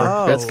the water.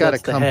 top. That's got to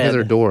the come head.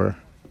 hither door.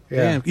 Yeah.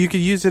 Damn, you could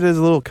use it as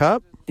a little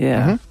cup.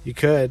 Yeah. You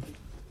could.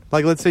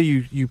 Like, let's say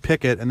you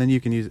pick it, and then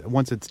you can use it.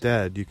 Once it's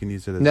dead, you can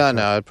use it as a cup.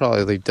 No, it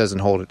probably doesn't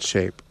hold its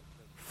shape.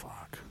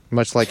 Fuck.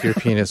 Much like your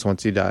penis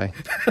once you die.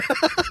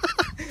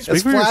 Speak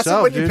It's for flaccid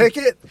yourself, when you dude. pick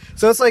it.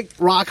 So it's like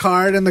rock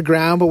hard in the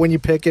ground, but when you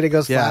pick it, it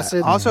goes Yeah.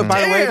 flaccid. Also,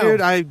 by the way, Damn.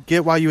 dude, I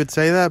get why you would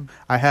say that.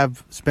 I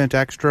have spent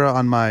extra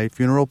on my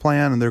funeral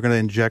plan, and they're going to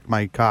inject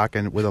my cock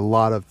and with a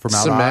lot of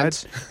formaldehyde.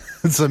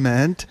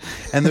 Cement,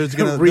 and there's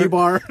gonna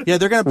Rebar. Yeah,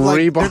 they're gonna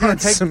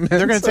Rebar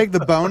they're gonna take the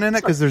bone in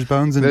it because there's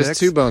bones in There's dicks.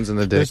 two bones in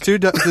the dick.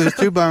 There's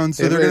two bones,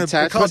 so they're gonna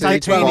attach put to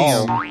each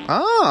titanium, bone.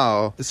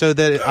 Oh. so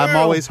that I'm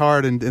always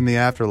hard in the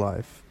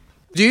afterlife.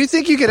 Do you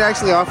think you could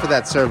actually offer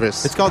that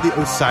service? It's called the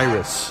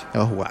Osiris.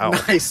 Oh, wow.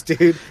 Nice,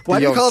 dude. Why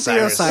do you call it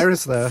the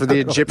Osiris, though? For the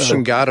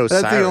Egyptian god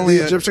Osiris. That's the only-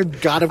 the Egyptian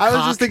god of I was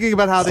cock. just thinking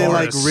about how they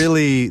Horus.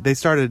 they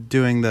started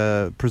doing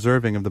the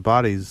preserving of the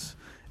bodies,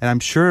 and I'm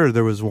sure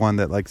there was one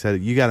that said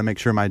you got to make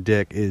sure my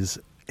dick is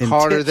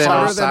Harder than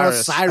Harder than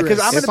Osiris. Osiris. Because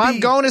I'm If gonna I'm be-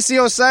 going to see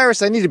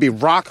Osiris, I need to be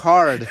rock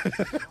hard.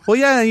 Well,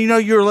 yeah,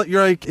 you're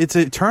like it's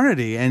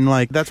eternity, and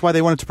that's why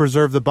they wanted to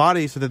preserve the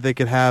body so that they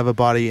could have a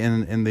body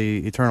in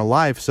the eternal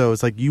life. So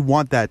it's like you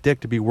want that dick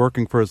to be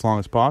working for as long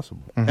as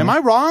possible. Am I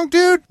wrong,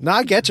 dude? No,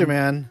 I get you,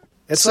 man.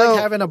 It's So-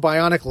 like having a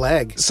bionic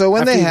leg. So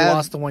when after they you've had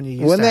lost the one you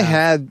used to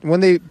have. when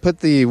they put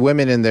the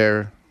women in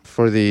there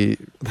for the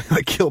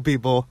Like kill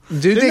people. do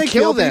Didn't they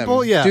kill them?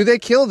 people? Yeah. Do they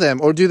kill them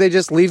or do they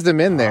just leave them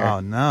in there? Oh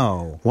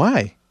no!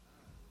 Why?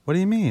 What do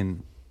you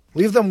mean?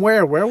 Leave them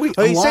where? Where are we?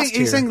 Oh, I'm he's lost saying, here.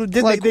 he's saying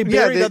did they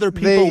buried other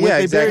people? They, with, yeah,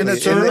 they buried exactly. the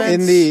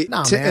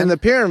servants? In the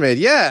pyramid.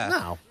 Yeah,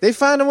 No. they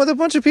found them with a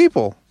bunch of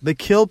people. They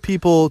killed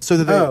people so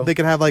that Oh. they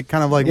could have Yeah,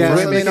 so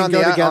they Women can on go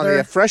the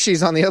together.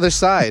 freshies on the other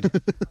side.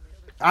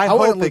 I I hope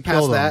wouldn't they look past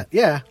killed that. them.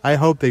 Yeah. I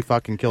hope they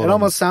fucking killed It them.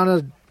 almost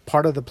sounded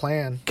part of the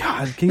plan.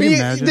 God, can you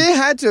imagine? They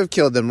had to have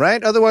killed them,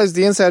 right? Otherwise,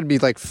 the inside would be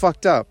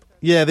fucked up.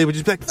 Yeah, they would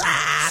just be like,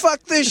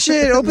 Fuck this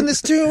shit! Open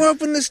this tomb!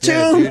 Open this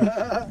tomb!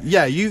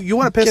 yeah, you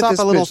want to piss Get off this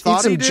a little bitch. Eat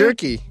thotty, some dude?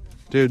 jerky.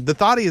 Dude, the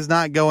thotty is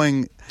not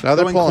going, No,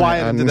 they're going pulling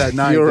quiet it. into that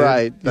night. You're dude.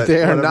 right. That-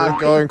 They are whatever.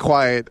 not going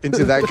quiet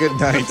into that good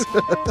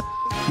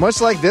night. Much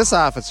like this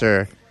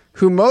officer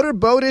who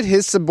motorboated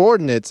his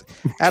subordinates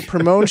at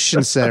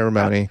promotion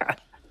ceremony.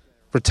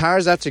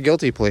 Retires after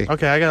guilty plea.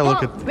 Okay, I gotta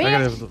look at.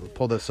 I gotta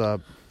pull this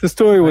up. The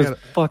story was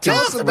fucking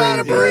Tell us about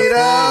it, crazy.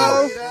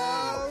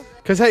 burrito.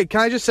 Because hey,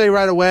 can I just say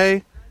right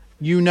away?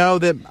 You know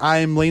that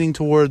I'm leaning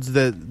towards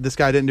that this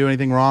guy didn't do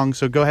anything wrong.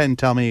 So go ahead and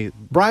tell me.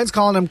 Brian's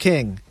calling him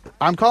king.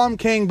 I'm calling him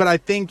king, but I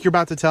think you're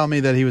about to tell me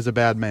that he was a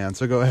bad man.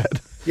 So go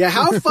ahead. Yeah,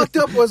 how fucked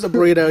up was the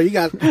burrito? You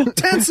got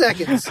 10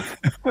 seconds.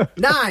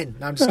 9.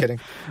 No, I'm just kidding.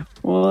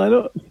 Well, I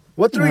don't.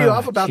 What threw you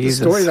off about Jesus.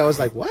 the story that was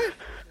like, what?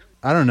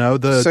 I don't know.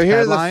 So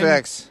here are the tagline?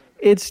 facts.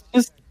 It's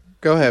just.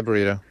 Go ahead,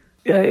 Burrito.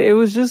 It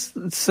was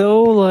just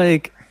so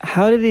like.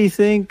 How did he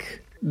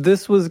think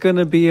this was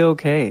gonna be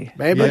okay?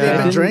 Maybe Yeah.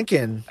 they've been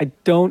drinking. I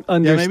don't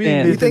understand.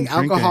 maybe Do you think been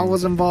drinking. alcohol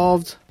was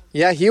involved?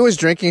 Yeah, he was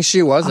drinking.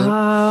 She wasn't.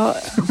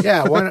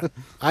 Yeah,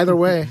 either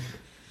way.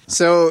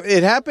 So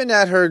it happened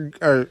at her.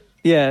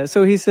 Yeah,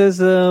 so he says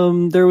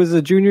there was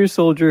a junior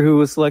soldier who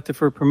was selected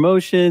for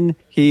promotion.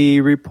 He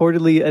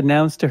reportedly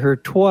announced to her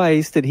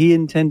twice that he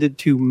intended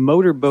to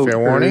motorboat Fair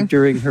her warning.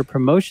 during her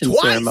promotion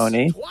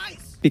ceremony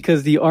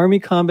because the Army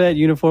Combat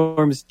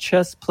Uniform's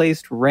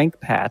chest-placed rank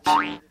patch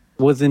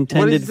was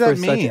intended does that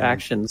for such mean?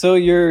 action. So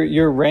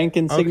your rank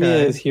insignia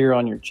Okay. is here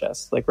on your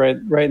chest, like right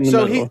in the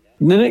So middle.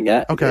 And then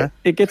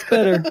it gets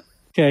better.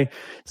 Okay,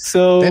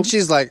 so Then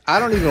she's like, I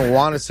don't even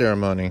want a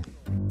ceremony.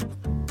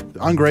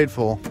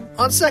 Ungrateful.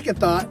 On second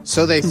thought,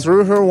 So they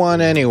threw her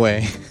one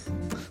anyway.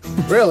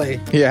 really?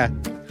 Yeah.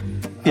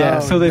 yeah, Oh,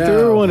 so they threw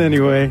her no. one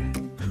anyway.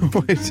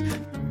 Wait.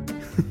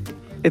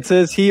 It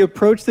says he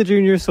approached the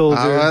junior soldier.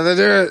 I'm gonna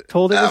do it.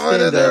 Told her to I'm gonna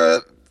stand do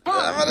up. it.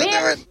 I'm gonna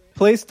do it.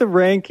 Placed the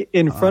rank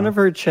in front of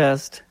her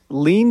chest,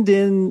 leaned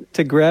in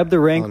to grab the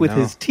rank with no.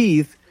 his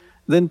teeth,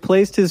 then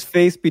placed his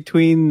face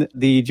between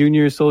the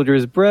junior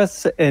soldier's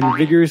breasts and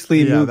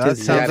vigorously Yeah, moved that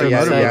his sounds head like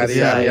from side motorboating. to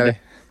side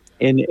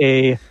in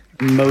a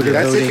motorboating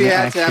That's if you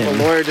had to have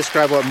action. a lawyer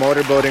describe what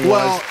motorboating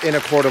Well, was in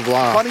a court of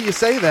law. Funny you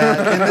say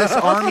that. In this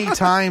Army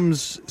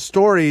Times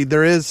story, it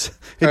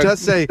does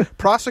say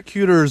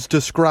prosecutors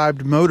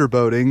described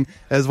motorboating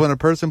as when a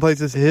person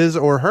places his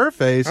or her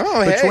face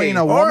between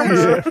a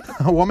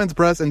woman's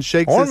breast and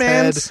shakes his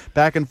head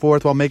back and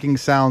forth while making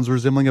sounds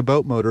resembling a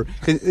boat motor.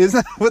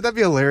 Would that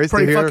be hilarious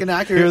Pretty to hear, fucking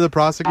accurate. hear the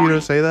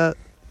prosecutor say that?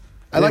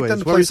 I'd like them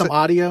to what were play you some say-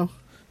 audio.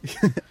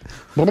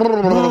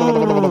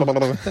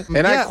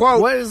 And I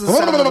quote, What is the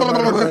sound of a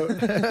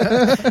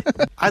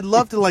motorboat? I'd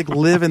love to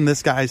live in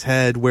this guy's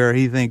head where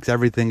he thinks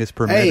everything is Hey,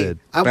 permitted.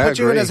 I'll I put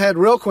you in agree. his head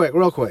real quick.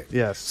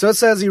 Yes. So it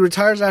says he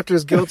retires after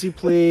his guilty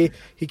plea.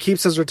 He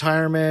keeps his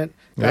retirement.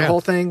 That Yeah.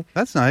 whole thing.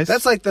 That's nice.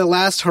 That's like the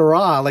last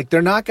hurrah. Like,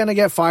 they're not going to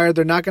get fired.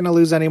 They're not going to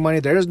lose any money.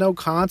 There's no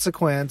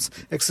consequence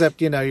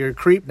except, you're a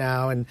creep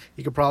now, and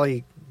you could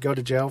probably go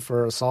to jail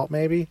for assault,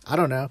 maybe. I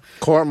don't know.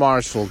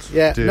 court-martialed.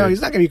 Yeah, Dude. no, he's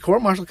not going to be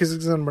court-martialed because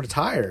he's going to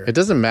retire. It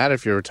doesn't matter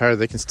if you're retired;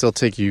 they can still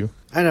take you.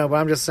 I know, but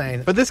I'm just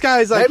saying. But this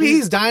guy's like Maybe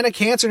he's dying of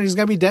cancer and he's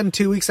going to be dead in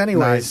 2 weeks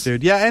anyways. nice,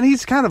 dude. Yeah, and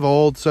he's kind of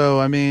old, so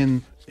I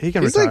mean, he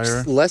can He's retire.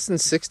 like less than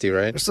 60,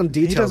 right? There's some He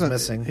details doesn't.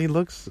 missing. He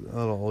looks a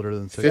little older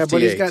than 60. Yeah,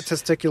 but he's 58. got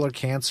testicular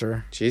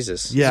cancer.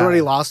 Jesus. Yeah. He's already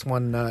lost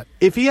one nut.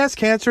 If he has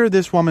cancer,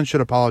 this woman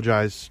should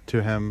apologize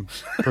to him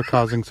for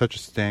causing such a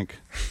stink.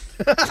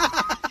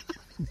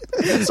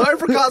 Sorry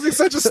for causing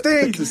such a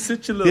stink.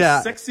 Sit your little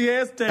Yeah. sexy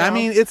ass down. I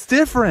mean, it's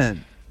different.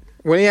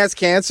 When he has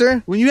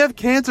cancer, When you have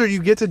cancer, you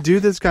get to do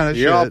this kind of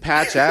you're all shit.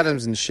 Patch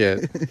Adams and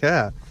shit.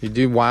 Yeah. You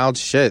do wild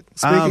shit.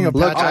 Speaking of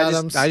Look, Patch I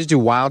Adams, just do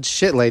wild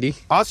shit, lady.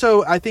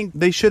 Also, I think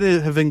they should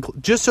have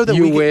just so that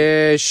You we can,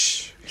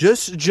 wish.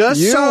 just You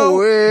so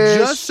wish.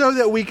 just so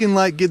that we can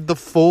get the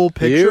full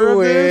picture You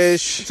of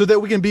this, wish. so that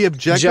we can be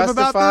objective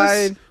about this.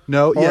 Justified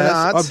No, or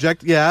yes,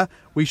 not. Yeah,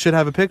 we should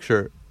have a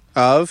picture.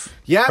 Of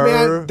yeah,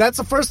 her- man, that's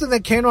the first thing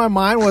that came to my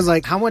mind was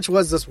like, how much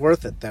was this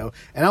worth it, though?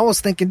 And I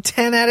was thinking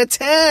 10 out of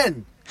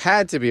 10.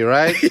 had to be,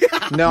 right?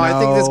 No, I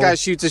think this No. guy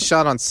shoots a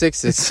shot on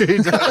sixes.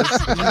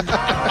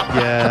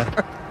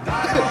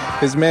 Yeah,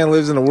 His man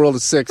lives in a world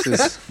of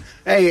sixes.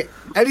 Hey,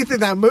 anything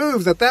that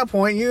moves at that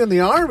point, you in the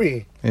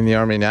army. In the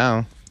army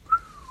now.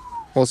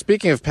 Well,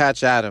 speaking of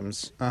Patch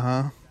Adams,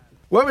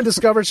 Women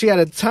discovered she had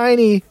a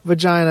tiny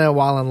vagina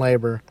while in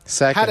labor.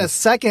 second, Had a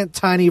second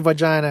tiny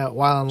vagina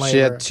while in labor. she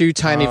had two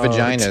tiny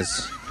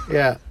vaginas.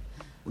 Yeah.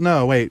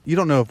 no, wait, you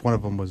don't know if one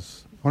of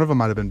them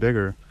might have been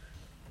bigger.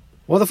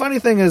 Well, the funny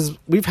thing is,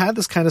 we've had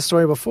this kind of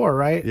story before,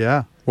 right?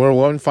 Yeah, Where a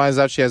woman finds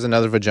out she has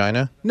another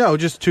vagina. no,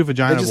 just two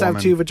vagina. They just women.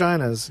 have two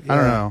vaginas. I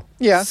don't Yeah. know.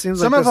 Yeah. Seems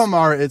Some like of this- them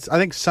are. I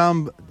think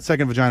some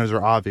second vaginas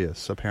are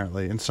obvious,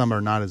 apparently, and some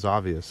are not as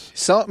obvious.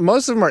 So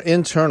most of them are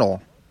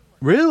internal.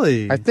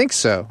 Really? I think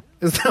so.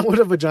 Is that what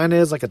a vagina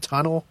is? Like a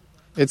tunnel?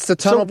 It's the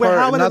tunnel how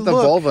part, would not it the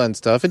look? vulva and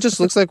stuff. It just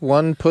looks like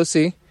one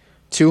pussy,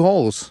 two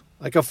holes.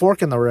 Like a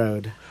fork in the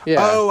road. Yeah.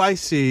 Oh, I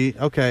see.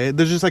 Okay,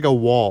 there's just like a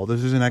wall.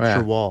 There's just an extra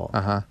Yeah. wall.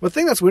 Uh-huh. The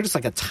thing that's weird is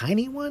like a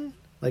tiny one.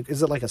 Like,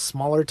 is it like a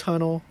smaller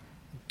tunnel?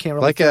 Can't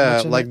really Like fit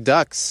much in like it.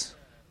 ducks.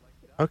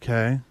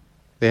 Okay.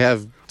 They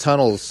have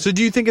tunnels. So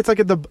do you think it's like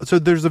so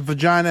there's a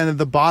vagina and at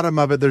the bottom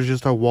of it there's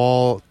just a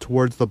wall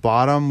towards the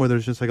bottom where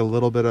there's just like a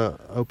little bit of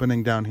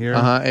opening down here?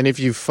 And if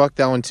you fuck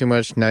that one too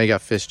much, now you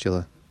got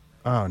fistula.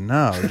 Oh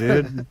no,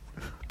 dude.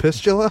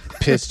 Pistula?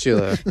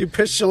 Fistula. You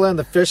fistula and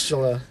the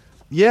fistula.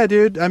 Yeah,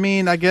 dude. I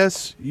mean, I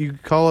guess you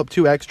call up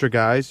 2 extra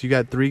guys. You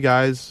got 3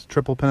 guys.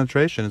 Triple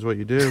penetration is what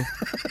you do.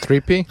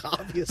 3P?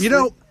 Obviously. You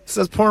know,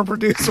 says porn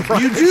producer.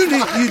 Right? you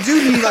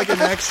do need like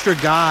an extra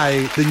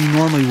guy than you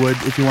normally would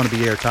if you want to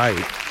be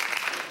airtight.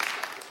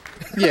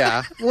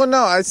 Yeah. Well,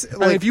 no. I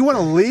mean, if you want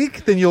to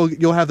leak, then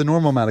you'll have the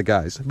normal amount of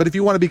guys. But if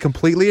you want to be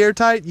completely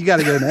airtight, you got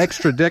to get an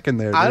extra dick in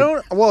there.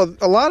 Dude. Well,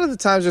 a lot of the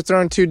times they're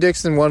throwing 2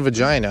 dicks in 1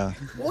 vagina.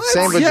 What?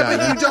 Same Yeah, vagina.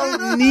 but you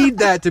don't need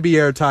that to be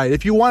airtight.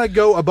 If you want to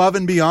go above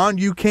and beyond,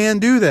 you can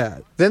do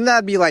that. Then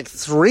that'd be like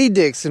 3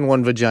 dicks in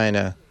 1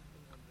 vagina.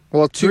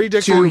 Well, 3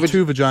 dicks in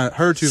 2 vagina.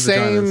 Her 2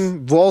 same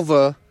vaginas.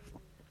 vulva,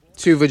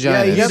 2 vaginas.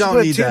 Yeah, you You have to don't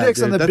put need 2 that, dicks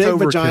in dude. the That's big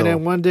overkill. vagina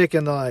and 1 dick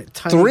in the like,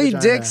 tiny 3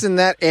 vagina. dicks in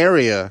that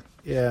area.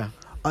 Yeah.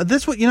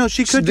 This what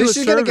she could do.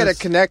 She's gonna get a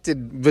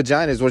connected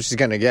vagina. Is what she's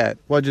gonna get.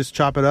 What? Just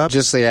chop it up.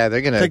 Just they're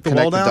gonna Take the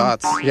connect wall the down?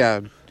 dots. Yeah,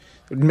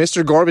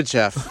 Mr.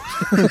 Gorbachev.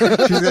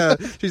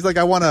 She's like,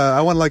 I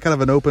want like kind of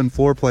an open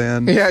floor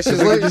plan. Yeah,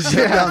 she's like, Just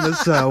get down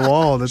this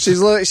wall. That's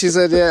she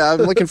said, yeah,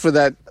 I'm looking for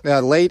that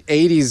late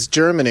 '80s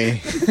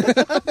Germany.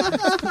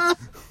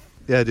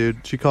 yeah,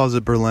 dude. She calls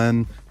it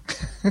Berlin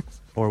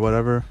or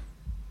whatever.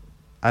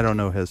 I don't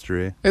know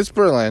history. It's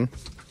Berlin.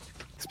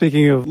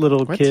 Speaking of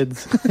little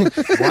kids,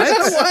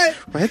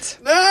 What?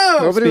 No.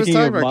 Nobody was speaking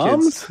talking of about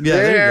moms, kids. Yeah,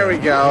 there we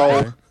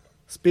go.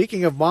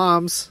 Speaking of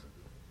moms,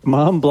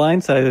 mom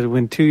blindsided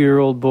when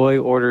 2-year-old boy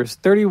orders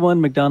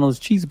 31 McDonald's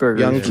cheeseburgers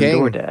Young from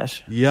king.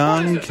 DoorDash.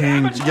 Young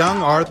King, young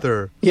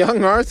Arthur.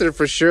 Young Arthur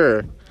for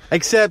sure.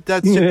 Except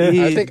that's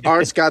I think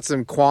Art's got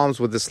some qualms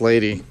with this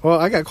lady. well,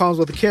 I got qualms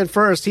with the kid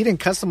first. He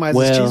didn't customize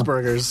Well, his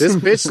cheeseburgers. This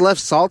bitch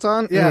left salt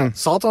on. yeah, Mm.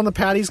 salt on the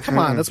patties. Come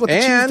on, that's what the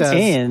And-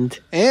 cheese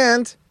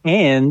does.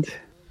 And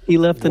he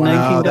left the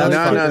Wow, $19 that's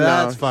No, tip. no,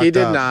 That's no. fucked He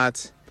did up.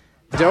 not.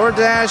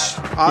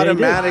 DoorDash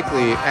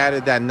automatically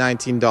added that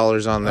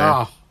 $19 on there.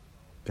 Oh,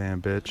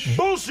 damn bitch.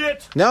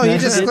 No, you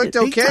just clicked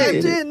he typed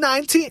OK. in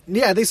 19.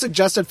 Yeah, they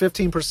suggested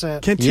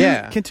 15%. Can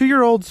Yeah.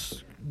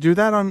 2-year-olds do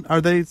that on?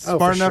 Are they smart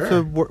for enough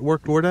sure. to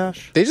work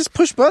DoorDash? They just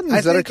push buttons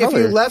I that are think if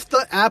colored. you left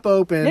the app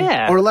open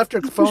Yeah. or left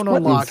your phone buttons.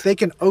 unlocked, they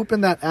can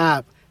open that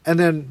app, and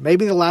then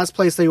maybe the last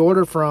place they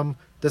ordered from,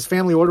 this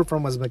family ordered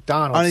from, was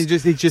McDonald's. Oh, he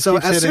just so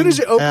keeps as soon hitting as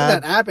you open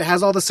add. that app, it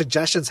has all the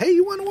suggestions. Hey,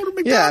 you want to order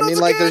McDonald's? Yeah, I mean,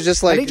 like, again? there's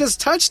just, like- and he just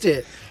touched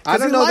it. I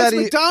don't he know likes that he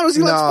McDonald's.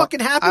 He likes fucking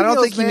Happy I don't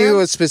Meals, think he man. knew it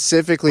was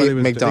specifically But it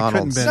couldn't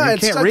McDonald's. been. No, You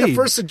it's can't like the read.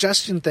 first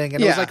suggestion thing,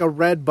 and it was Yeah. like a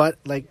red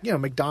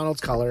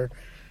McDonald's color.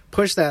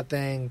 Push that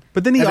thing.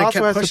 But then he and also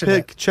kept has to pushing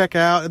pick it. check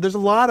out. There's a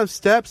lot of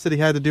steps that he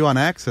had to do on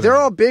accident. They're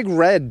all big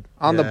red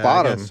on the Yeah, I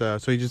bottom. guess so.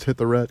 So he just hit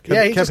the red.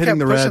 Yeah, he kept just hitting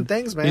kept the pushing red.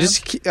 things, man. You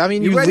just, I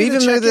mean, You you ready leave to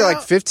him check there like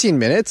out? 15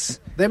 minutes.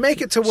 They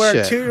make it to where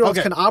Shit. 2-year-olds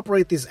Okay. can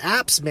operate these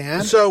apps,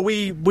 man. So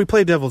we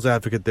play devil's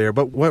advocate there,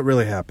 but what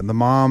really happened? The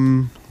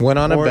mom Went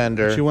on a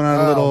bender. She went on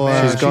a Oh, little.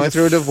 man. She's going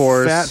through a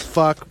divorce. Fat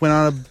fuck went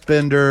on a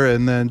bender,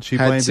 and then she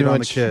Had blamed too it on the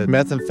much kid.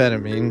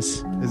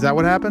 methamphetamines. Is that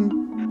what happened?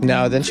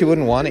 No, then she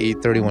wouldn't want to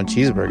eat 31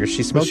 cheeseburgers. She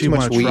But smoked she too much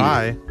wanna weed.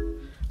 try.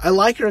 I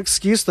like her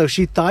excuse, though.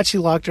 She thought she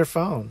locked her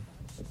phone.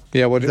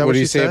 Yeah, what Is that do what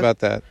you she say said? about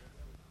that?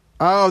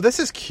 Oh, this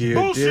is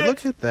cute, dude.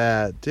 Look at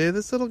that, dude.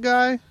 This little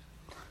guy.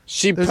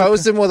 She There's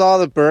posed him with all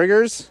the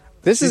burgers.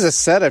 This is a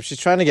setup. She's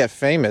trying to get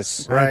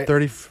famous. Right.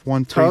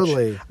 31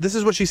 Totally. This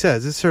is what she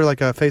says. This is her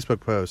like a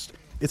Facebook post.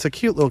 It's a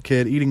cute little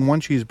kid eating one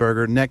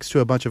cheeseburger next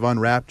to a bunch of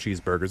unwrapped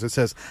cheeseburgers. It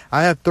says,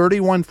 I have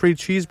 31 free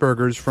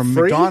cheeseburgers from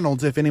Free?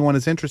 McDonald's if anyone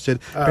is interested.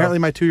 Apparently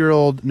my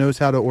 2-year-old knows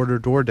how to order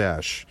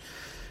DoorDash.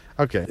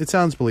 Okay, it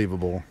sounds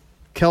believable.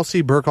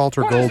 Kelsey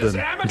Burkhalter Golden.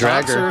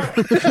 Drag her.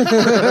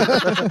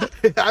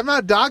 I'm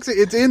not doxing.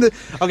 It's in the...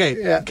 Okay,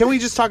 Yeah. can we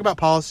just talk about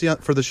policy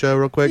for the show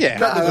real quick? Yeah,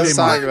 Cut the let's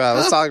J-Mark. talk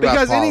about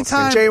Because policy.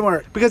 anytime...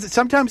 J-Mark. Because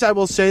sometimes I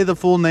will say the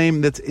full name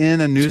that's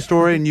in a news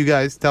story and you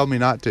guys tell me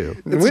not to.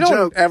 It's we a don't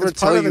joke. ever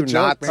It's part tell of the you joke,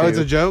 not man. to. Oh, it's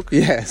a joke?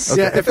 Yes.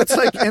 Yeah, if it's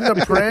like in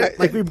the print,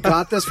 like we've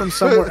got this from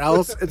somewhere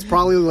else, it's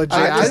probably legit.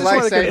 I just like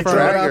wanna saying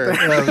confirm it drag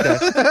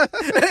her. out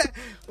there.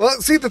 Well,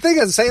 see, the thing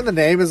is, saying the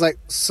name is like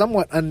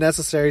somewhat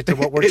unnecessary to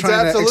what we're It's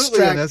trying to absolutely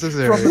extract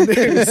unnecessary. from the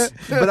news.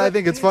 But I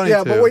think it's funny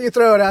Yeah, too. but when you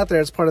throw it out there,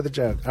 it's part of the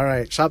joke. All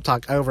right, shop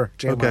talk over.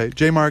 J-Mark. Okay,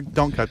 J-Mark,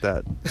 don't cut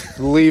that.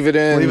 Leave it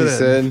in, Leave it he in.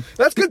 said.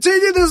 Let's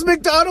continue this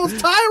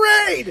McDonald's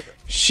tirade.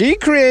 She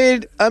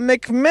created a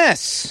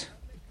McMess.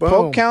 Boom.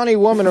 Polk County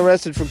woman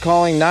arrested for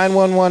calling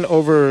 911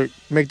 over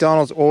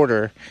McDonald's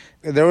order.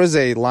 There was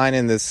a line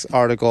in this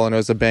article, and it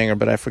was a banger,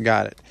 but I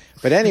forgot it.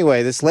 But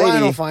anyway, this Brian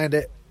will lady... find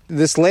it.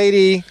 This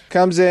lady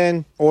comes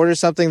in, orders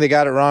something, they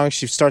got it wrong.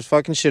 She starts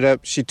fucking shit up.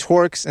 She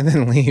twerks and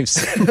then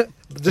leaves.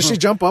 Does she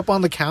jump up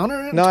on the counter?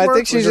 And No, I twerk,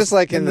 think or she's just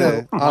like in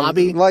the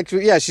lobby.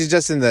 she's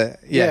just in the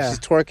Yeah. she's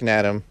twerking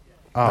at him.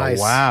 Oh, Nice.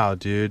 wow,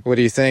 dude. What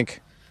do you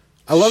think?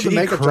 I love she the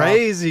makeup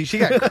crazy. She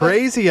got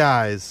crazy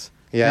eyes.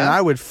 Yeah? And I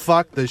would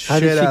fuck the How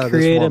shit did out she of this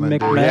create a woman,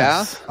 dude.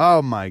 McMess? Yeah?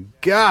 Oh, my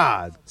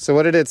God. So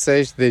what did it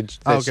say that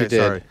Okay, she did?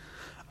 sorry.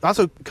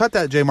 Also, cut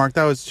that, J-Mark.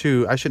 That was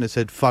too... I shouldn't have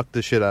said fuck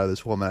the shit out of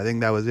this woman. I think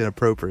that was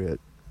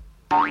inappropriate.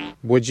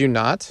 Would you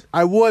not?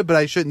 I would, but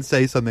I shouldn't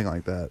say something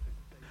like that.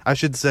 I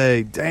should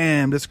say,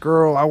 damn, this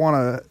girl, I want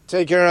to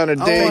Take her on a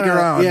date. take her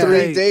on a 3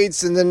 date.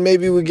 dates, and then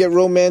maybe we get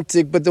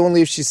romantic, but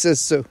only if she says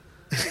so.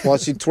 While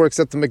she twerks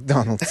at the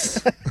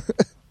McDonald's.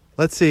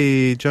 Let's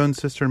see. Joan's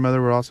sister and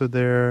mother were also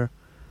there.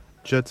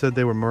 Judd said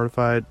they were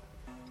mortified.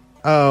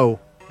 Oh,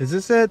 is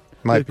this it?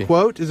 Might The be.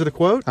 quote? Is it a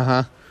quote?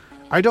 Uh-huh.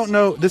 I don't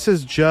know. This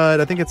is Judd.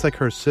 I think it's like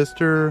her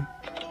sister.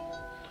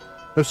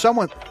 There's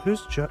someone.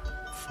 Who's Judd?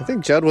 I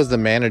think Judd was the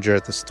manager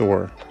at the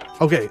store.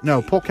 Okay,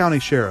 no. Polk County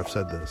Sheriff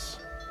said this.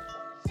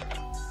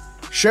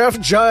 Sheriff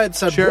Judd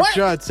said, Sheriff what?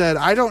 Judd said,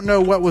 I don't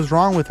know what was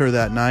wrong with her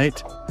that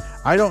night.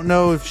 I don't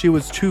know if she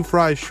was 2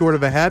 fries short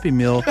of a Happy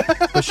Meal,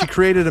 but she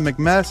created a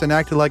McMess and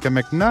acted like a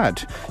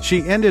McNut.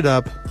 She ended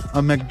up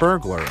a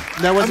McBurglar.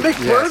 That was A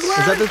McBurglar?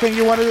 Is that the thing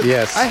you wanted?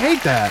 Yes. I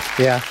hate that.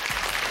 Yeah.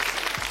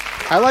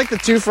 I like the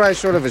 2 fries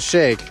short of a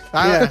shake.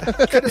 Yeah,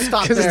 could have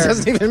stopped Because it there.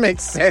 doesn't even make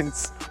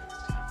sense.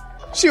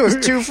 She was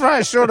 2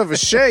 fries short of a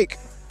shake.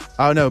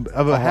 Oh, no,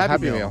 of a Happy,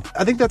 Happy Meal. Meal.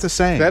 I think that's a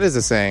saying. That is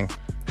a saying.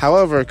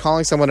 However,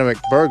 calling someone a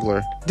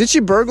McBurglar. Did she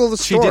burgle the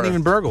She store? didn't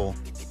even burgle.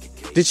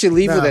 Did she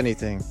leave No. with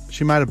anything?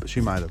 She might have.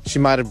 She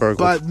might have burgled.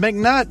 But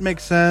McNut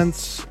makes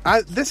sense.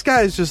 This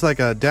guy is just like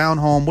a down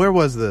home. Where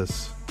was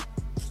this?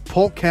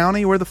 Polk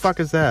County? Where the fuck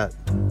is that?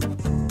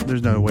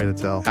 There's no way to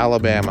tell.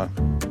 Alabama.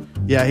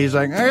 Yeah, he's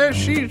like,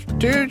 she's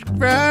 2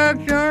 fries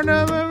short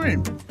of a...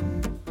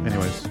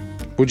 Anyways.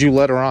 Would you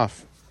let her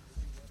off?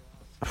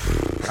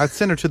 I'd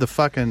send her to the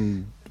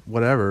fucking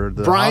whatever.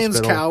 The Brian's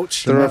hospital,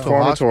 couch. The mental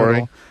reformatory.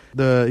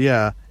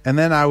 hospital. And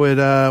then I would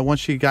once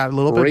she got a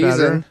little bit better,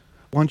 Reason.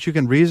 once you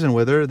can reason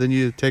with her, then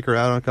you take her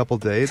out on a couple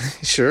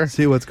dates, Sure.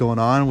 see what's going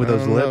on with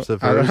those lips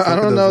of I hers. don't, Look I at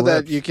don't those know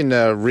lips. that you can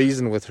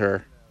reason with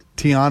her.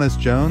 Tiana's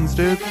Jones,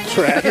 dude.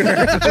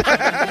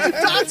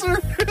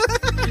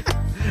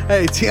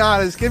 Hey,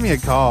 Tiana's, give me a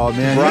call,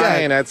 man.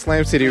 Brian Yeah, at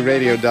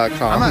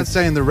SlamCityRadio.com. I'm not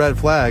saying the red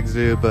flags,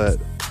 dude, but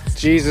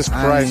Jesus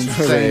I'm Christ.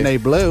 saying they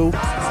blue.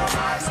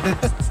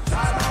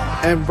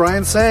 And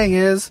Brian's saying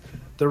is,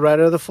 the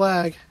redder the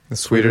flag. The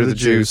sweeter the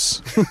juice.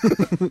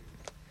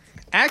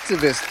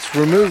 Activists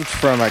removed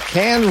from a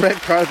canned red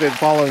carpet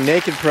following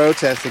naked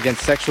protests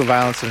against sexual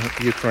violence in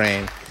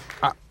Ukraine.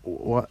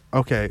 What?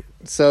 Okay.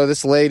 So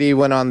this lady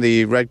went on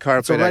the red carpet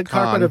It's a red at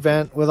Cannes. carpet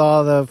event with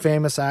all the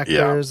famous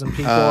actors and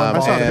people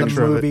involved saw a in the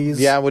picture of it. movies.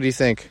 Yeah, what do you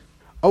think?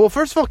 Oh, well,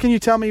 first of all, can you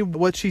tell me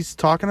what she's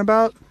talking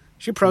about?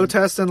 She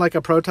protesting like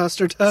a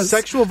protester does.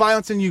 Sexual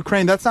violence in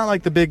Ukraine. That's not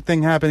like the big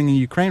thing happening in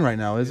Ukraine right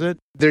now, is it?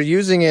 They're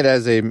using it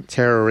as a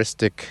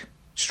terroristic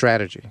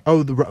strategy.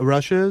 Oh,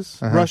 Russia's?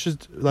 Russia's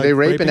like They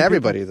raping people?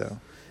 everybody, though.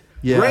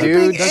 Yeah, Raping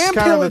dude, that's and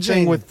kind of a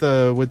thing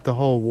pillaging. with the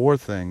whole war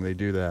thing. They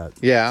do that.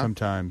 Yeah.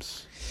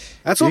 sometimes.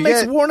 That's what You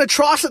makes get- war an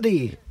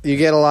atrocity. You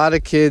get a lot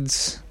of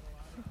kids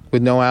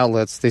with no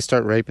outlets. They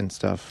start raping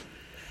stuff.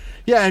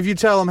 Yeah, if you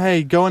tell them,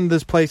 hey, go into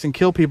this place and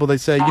kill people, they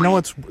say, you know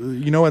what's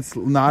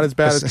not as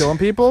bad as killing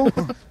people.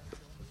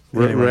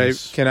 Rape?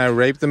 Anyways. Can I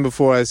rape them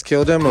before I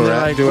killed them, or They're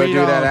like, do I we do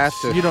that don't-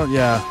 after? You don't.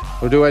 Yeah.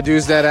 Or do I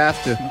do that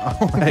after?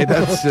 Hey,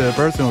 that's a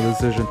personal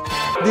decision.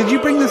 Did you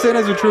bring this in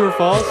as a true or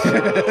false?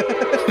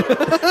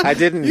 I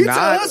didn't You not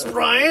tell us,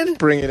 Brian.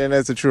 bring it in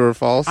as a true or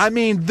false. I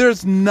mean,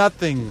 there's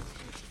nothing.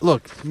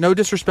 Look, no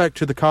disrespect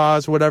to the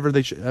cause, whatever.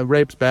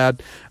 Rape's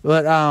bad,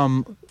 but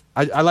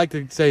I like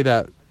to say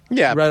that.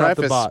 Yeah, right off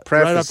the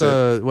right off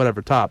the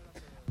whatever top.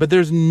 But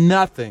there's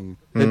nothing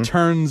that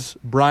turns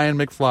Brian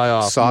McFly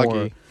off Soggy.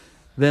 more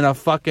than a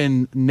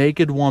fucking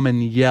naked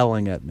woman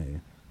yelling at me.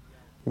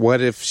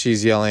 What if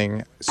she's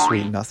yelling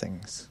sweet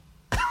nothings?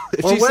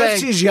 If Or she's what saying, if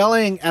she's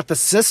yelling at the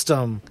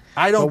system?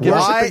 I don't But give a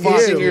Why fuck,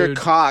 isn't your dude.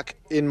 cock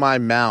in my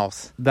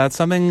mouth? That's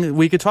something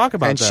we could talk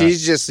about. And that.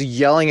 she's just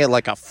yelling it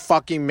like a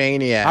fucking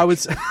maniac. I would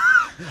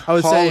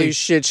Holy say,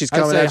 shit, she's I'd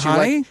coming say, at you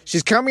honey? like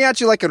she's coming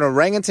at you like an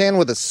orangutan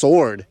with a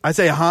sword. I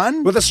say,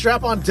 hun. With a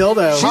strap-on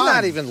dildo. She's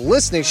not even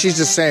listening. She's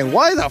just saying,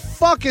 "Why the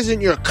fuck isn't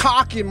your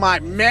cock in my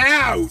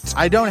mouth?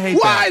 I don't hate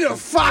Why that. the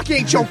fuck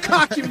ain't your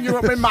cock in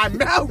my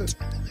mouth?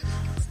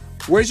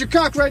 Where's your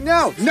cock right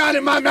now? Not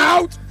in my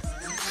mouth.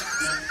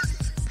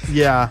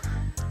 Yeah.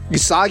 You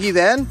soggy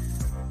then?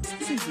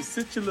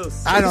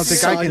 I don't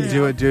think I can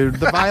do it, dude.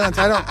 The violence,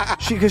 I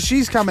don't. Because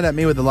she's coming at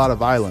me with a lot of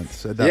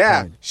violence at that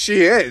Yeah, point.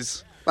 she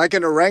is like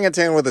an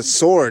orangutan with a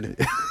sword.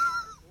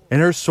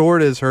 And her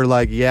sword is her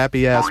like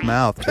yappy ass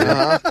mouth. Dude.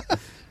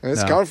 And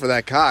it's going for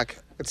that cock.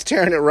 It's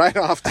tearing it right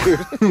off,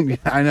 dude.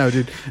 I know,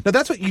 dude. No,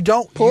 that's what you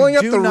don't. Pulling you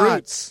up do the not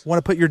roots. Want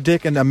to put your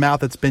dick in a mouth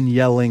that's been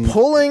yelling.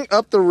 Pulling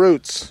up the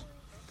roots.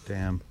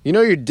 Damn. You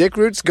know your dick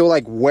roots go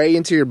like way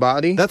into your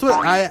body? That's what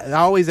I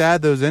always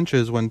add those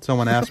inches when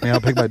someone asks me how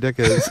big my dick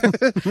is.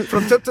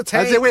 From tip to I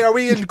tail. say, wait, are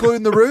we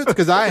including the roots?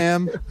 Because I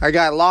am. I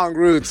got long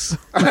roots.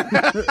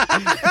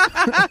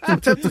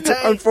 Tip to tail.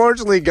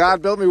 Unfortunately,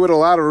 God built me with a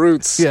lot of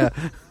roots. Yeah.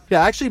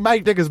 Yeah, actually, my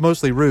dick is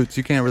mostly roots.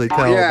 You can't really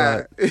tell.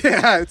 Yeah, But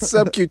yeah, it's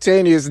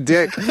subcutaneous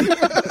dick.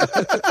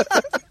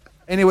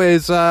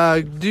 anyways,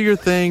 do your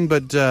thing,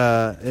 but it's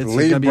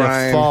Leave going to be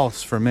Brian. a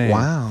false for me.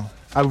 Wow.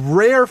 A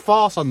rare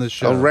false on this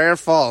show. A rare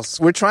false.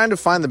 We're trying to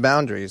find the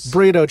boundaries.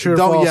 Burrito, true or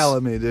Don't false? yell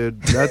at me, dude.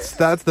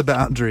 That's the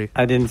boundary.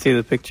 I didn't see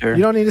the picture.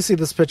 You don't need to see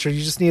this picture.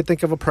 You just need to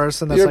think of a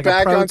person that's You're like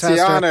back a on protester,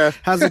 Tiana.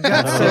 has the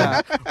guts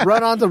to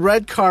run on the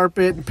red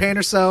carpet and paint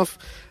herself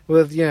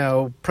with,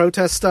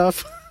 protest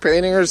stuff.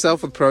 Painting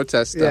herself with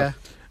protest stuff. Yeah.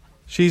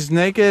 She's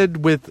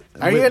naked with...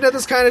 Are you into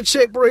this kind of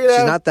chick, Burrito?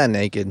 She's not that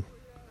naked.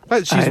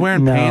 But she's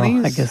wearing no,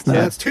 panties? I guess not.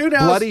 Yeah, it's 2 no's.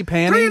 Bloody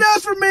panties? 3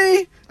 no's for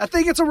me. I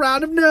think it's a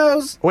round of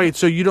no's. Wait,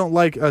 so you don't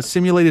like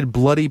simulated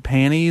bloody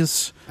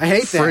panties? I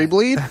hate that. Free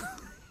bleed?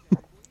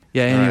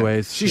 Yeah,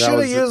 anyways. She That should have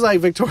was used like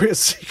Victoria's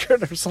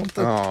Secret or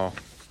something. Oh.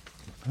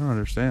 I don't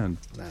understand.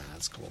 Nah,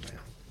 that's cool,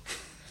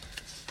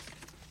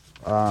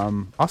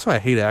 man. Also, I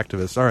hate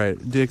activists. All right,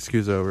 the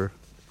excuse over.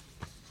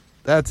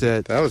 That's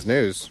it. That was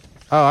news.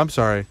 Oh, I'm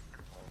sorry.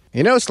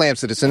 You know, Slam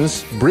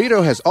citizens,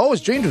 Burrito has always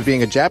dreamed of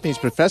being a Japanese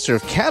professor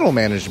of cattle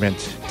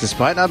management.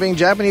 Despite not being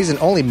Japanese and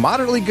only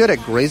moderately good at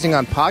grazing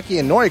on Pocky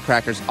and nori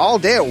crackers all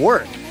day at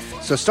work.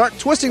 So start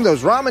twisting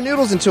those ramen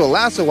noodles into a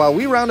lasso while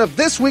we round up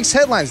this week's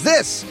headlines.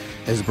 This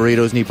is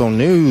Burrito's Nippon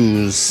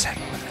News.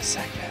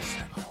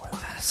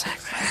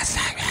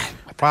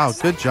 Wow,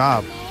 good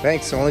job.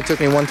 Thanks, it only took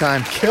me one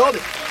time. Killed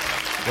it.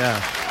 Yeah.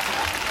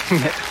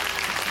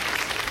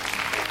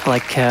 I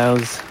like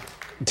cows.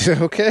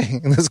 Okay,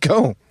 let's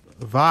go.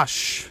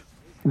 Vash.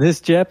 This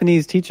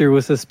Japanese teacher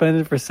was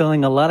suspended for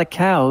selling a lot of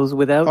cows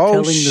without Oh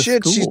telling the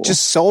shit, school. she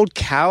just sold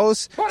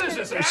cows?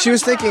 She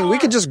was thinking we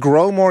could just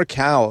grow more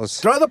cows.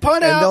 Throw the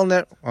punt And out. they'll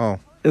never... Oh,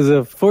 It was a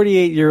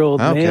 48-year-old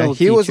male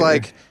okay. He was teacher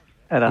like...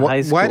 at a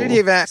high school. Why did he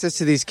have access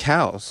to these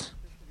cows?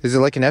 Is it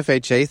like an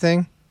FHA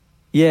thing?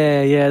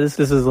 Yeah. This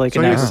is like So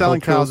an he was selling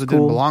agricultural cows that didn't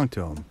school. belong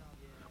to him.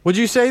 Would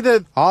you say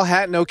that... All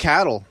hat, no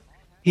cattle.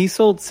 He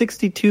sold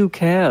 62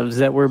 calves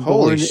that were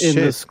Holy born in shit.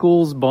 the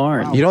school's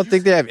barn. You don't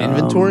think they have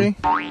inventory?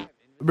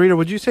 Rita,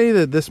 would you say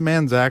that this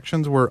man's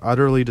actions were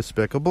utterly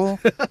despicable?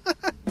 If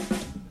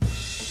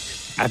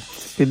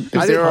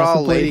they were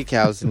all lady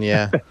cows, then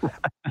yeah.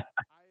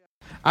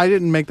 I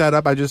didn't make that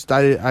up.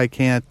 I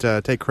can't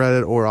take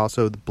credit or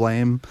also the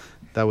blame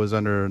that was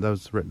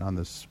written on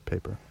this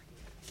paper.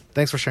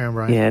 Thanks for sharing,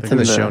 Brian. Yeah, it's In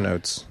the show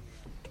notes.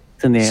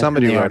 It's in the,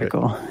 Somebody in the wrote it.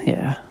 article.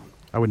 Yeah.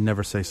 I would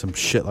never say some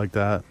shit like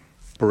that.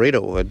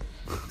 Burrito would.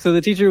 So the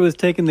teacher was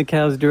taking the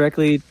cows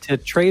directly to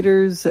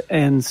traders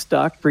and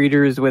stock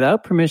breeders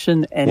without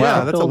permission and Wow,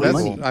 kept that's all the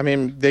illegal. money. I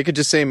mean, they could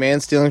just say man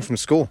stealing from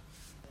school.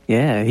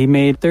 Yeah, he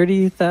made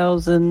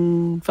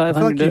 $30,500 I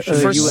feel like you should-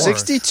 For US.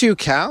 62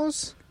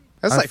 cows?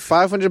 That's like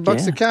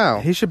 $500 Yeah. a cow.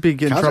 He should be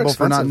getting Cows are trouble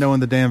for not expensive. knowing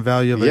the damn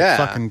value of Yeah. a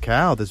fucking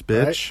cow, this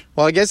bitch.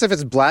 Well, I guess if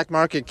it's black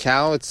market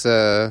cow, it's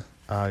Oh,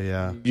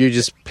 yeah. you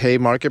just pay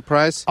market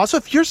price. Also,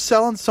 if you're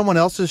selling someone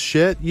else's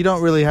shit, you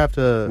don't really have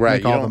to Right,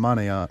 make you all don't- the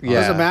money on Yeah.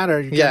 Doesn't matter.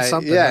 You're yeah, getting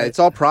something. yeah, right? it's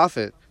all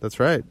profit. That's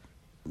right.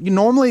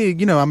 Normally,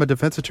 I'm a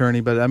defense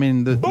attorney, but I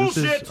mean, this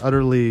is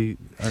utterly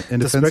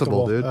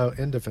indefensible, Despicable. dude. Oh,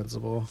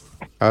 indefensible.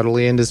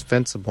 Utterly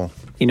indispensable.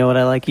 You know what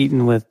I like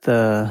eating with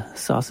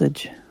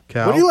sausage?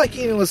 Cow. What do you like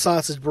eating with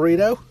sausage,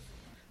 burrito?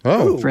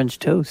 Oh, French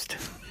toast.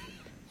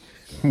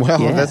 well,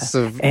 Yeah. that's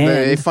a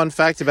And- fun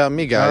fact about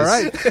me, guys. All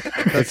right.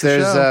 If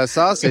there's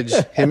sausage,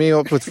 hit me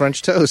up with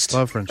French toast.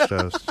 Love French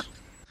toast.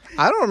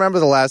 I don't remember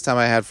the last time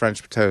I had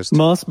French toast.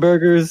 Moss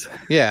burgers.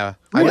 Yeah,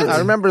 I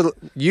remember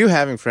you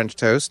having French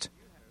toast.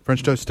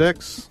 French toast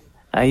sticks.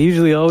 I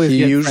usually always He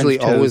get usually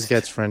French always toast.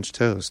 gets French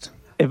toast.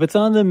 If it's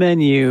on the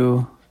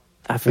menu,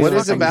 I feel What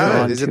like is it I'm about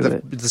drawn it? Is it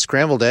to the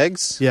scrambled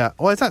eggs? Yeah.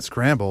 Well, it's not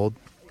scrambled.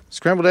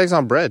 Scrambled eggs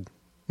on bread.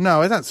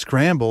 No, it's not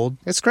scrambled.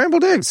 It's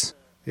scrambled eggs.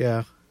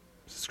 Yeah. I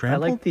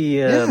Scrambled? like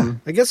the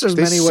I guess there's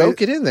They many ways.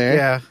 soak it in there.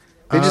 Yeah.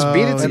 They just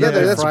beat it Oh, together.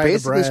 yeah. That's Fry the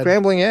basically bread.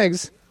 scrambling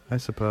eggs. I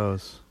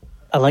suppose.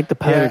 I like the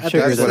powdered Yeah,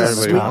 sugar That's what that's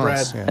everybody sweet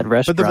wants. bread. Yeah. at But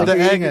restaurants.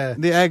 the eating egg, a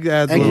the egg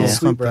adds a eggy little sweet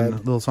something, bread.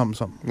 little something,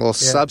 something. Little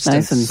substance.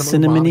 Nice and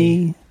Some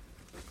cinnamony.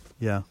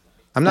 Yeah.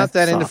 I'm not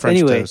that into soft. French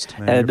Anyway, toast.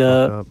 Man, at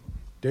you're fucked up.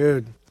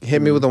 Dude.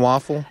 Hit me with a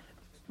waffle.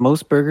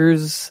 most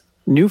burgers,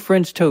 new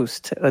French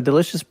toast, a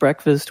delicious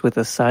breakfast with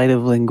a side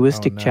of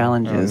linguistic Oh, no. Oh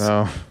challenges.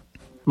 no.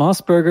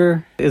 Moss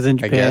Burger is in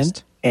Japan,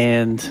 guessed.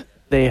 and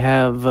they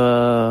have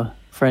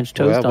French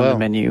toast on well. the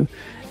menu,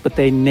 but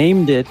they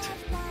named it.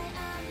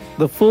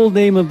 The full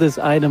name of this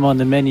item on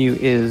the menu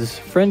is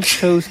French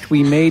toast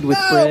we made with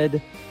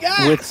bread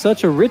with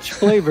such a rich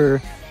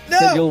flavor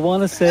that you'll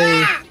want to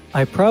say,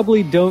 I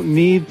probably don't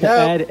need to No.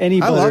 add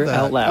any I love butter that.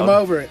 out loud. I'm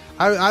over it.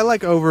 I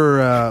like over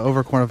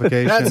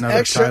quantification. That's of a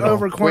extra title.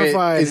 Wait,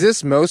 overqualified. is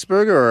this Most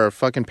Burger or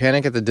fucking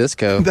Panic at the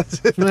Disco?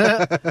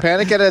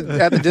 Panic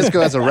at the Disco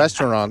as a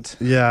restaurant.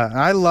 Yeah,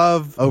 I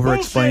love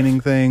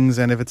over-explaining things,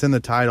 and if it's in the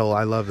title,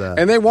 I love that.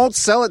 And they won't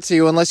sell it to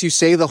you unless you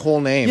say the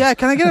whole name. yeah,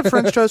 can I get a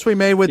French toast we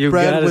made with You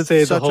bread gotta with say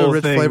the such a whole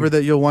rich thing. flavor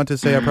that you'll want to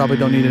say I probably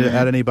don't need to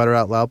add any butter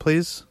out loud,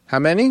 please? How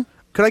many?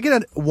 Could I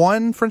get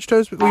one French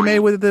toast we made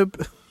with the...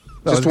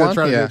 I was gonna one?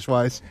 try to do Yeah. it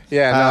twice.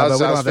 Yeah, no, but I we was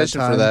don't have that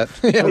fishing for time. that.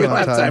 Yeah, we We don't don't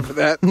have have time for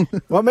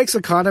that. What makes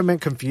a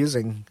condiment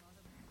confusing?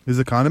 Is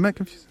the condiment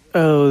confusing?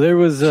 Oh, there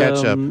was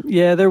Ketchup.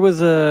 there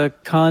was a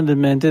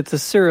condiment. It's a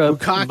syrup,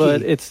 Bukkake.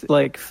 but it's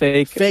like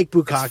fake. Fake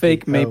bukkake. It's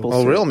fake maple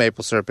Oh, syrup. real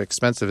maple syrup,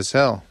 expensive as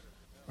hell.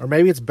 Or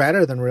maybe it's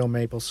better than real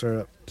maple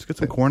syrup. Just get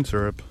some corn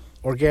syrup.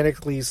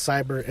 Organically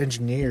cyber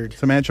engineered.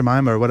 Some Aunt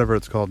Jemima or whatever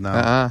it's called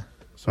now.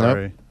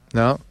 Sorry.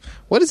 No.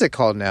 What is it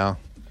called now?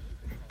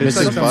 It's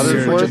Mrs. like some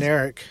Butterworth? weird-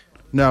 Generic.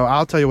 No,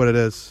 I'll tell you what it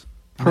is.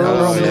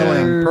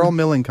 Pearl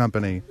Milling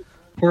Company.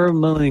 Pearl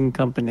Milling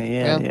Company.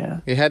 Yeah.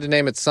 You had to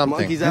name it something.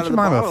 Monkeys Aunt out of the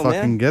Jemima bottle, fucking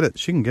man. get it.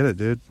 She can get it,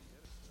 dude.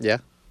 Yeah.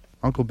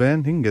 Uncle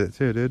Ben, he can get it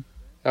too, dude.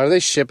 Are they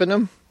shipping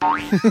them?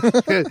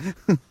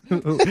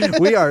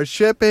 We are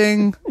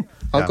shipping.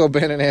 Uncle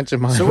Ben and Aunt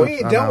Jemima. So we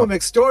ain't done with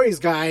McStories,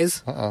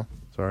 guys.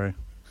 Sorry.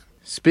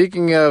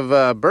 Speaking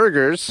of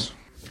burgers,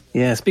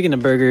 Yeah, speaking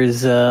of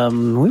burgers,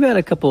 we've had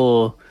a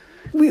couple.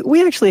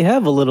 We actually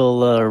have a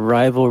little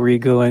rivalry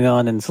going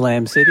on in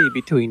Slam City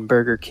between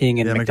Burger King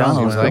and Yeah,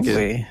 McDonald's. McDonald's Don't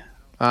like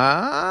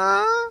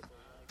we?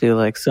 Feel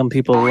like some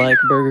people like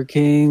Burger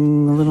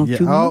King a little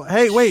too Oh, much.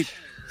 hey, wait.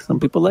 Some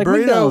people like Burrito,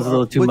 McDonald's a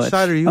little too which much.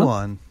 side are you Oh,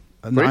 on?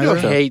 Burrito Neither?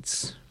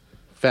 hates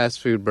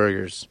fast food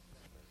burgers.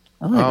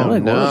 I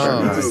like no.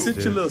 Whataburger. Just sit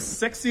your little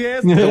sexy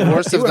ass. The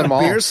worst of them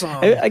all. Beer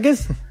song. I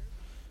guess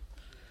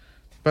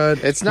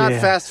But It's not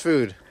Yeah. fast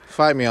food.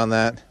 Fight me on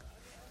that.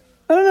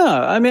 I don't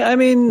know. I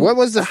mean, What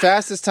was the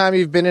fastest time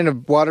you've been in a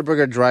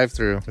Whataburger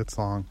drive-thru? it's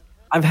long.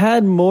 I've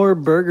had more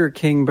Burger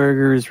King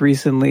burgers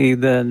recently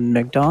than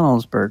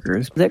McDonald's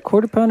burgers. That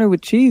quarter pounder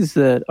with cheese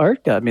that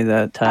Art got me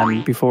that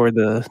time before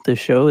the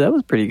show, that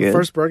was pretty good.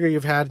 First burger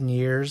you've had in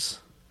years.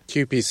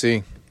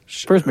 QPC.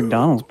 First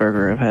McDonald's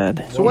burger I've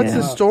had. So what's Yeah.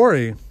 the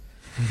story?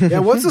 Yeah,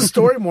 what's the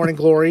story, Morning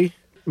Glory?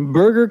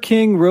 Burger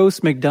King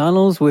roasts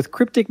McDonald's with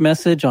cryptic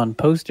message on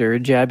poster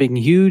jabbing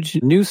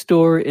huge new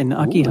store in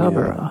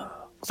Akihabara.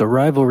 It's a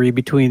rivalry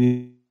between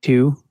the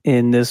two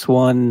in this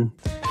one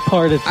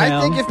part of town.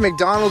 I think if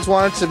McDonald's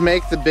wanted to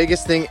make the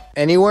biggest thing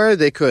anywhere,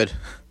 they could.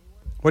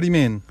 What do you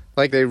mean?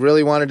 Like, they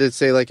really wanted to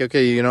say, like,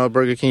 okay, you know,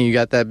 Burger King, you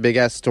got that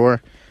big-ass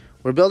store.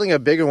 We're building a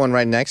bigger one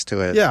right next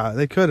to it. Yeah,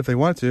 they could if they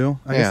wanted to.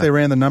 I guess Yeah. they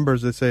ran the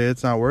numbers that say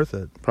it's not worth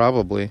it.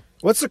 Probably.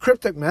 What's the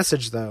cryptic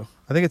message, though?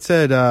 I think it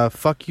said,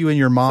 fuck you and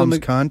your mom's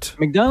Mc- cunt.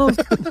 McDonald's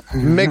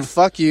Mick,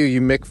 fuck you,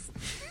 you Mick.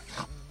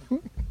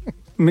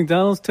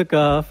 McDonald's took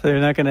off. They're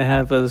not going to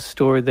have a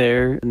store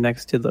there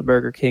next to the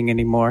Burger King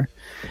anymore.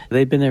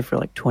 They've been there for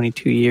like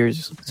 22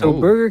 years. So Ooh,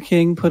 Burger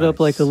King put up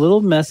like a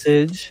little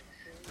message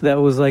that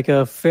was like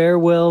a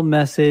farewell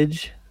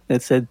message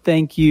that said,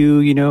 thank you,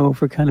 you know,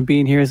 for kind of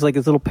being here. It's like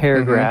this little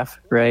paragraph,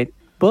 right?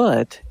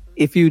 But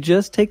if you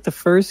just take the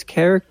first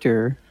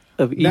character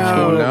of each one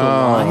of the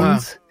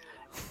lines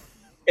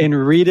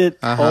and read it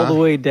all the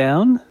way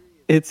down,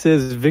 it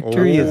says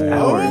victory is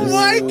ours. Oh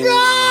my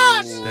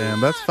gosh! Damn,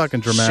 that's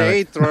fucking dramatic.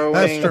 Shade throwing.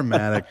 That's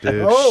dramatic,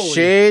 dude.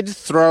 Shade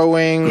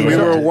throwing. We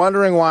were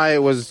wondering why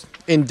it was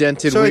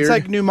indented So weird. it's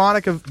like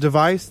mnemonic of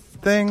device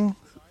thing?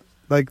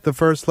 Like the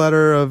first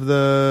letter of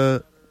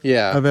the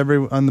yeah. of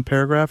every on the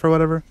paragraph or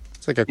whatever?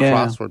 It's like a Yeah.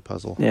 crossword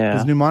puzzle. Yeah.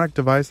 Is mnemonic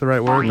device the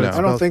right word? No. But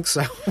I don't think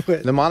so.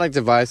 Mnemonic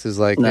device is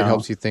like, No. it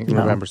helps you think, No.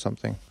 remember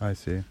something. I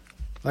see.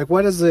 Like,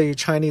 what does the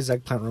Chinese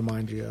eggplant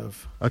remind you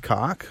of? A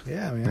cock?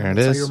 Yeah, man. There it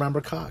That's how is. you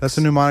remember cocks. That's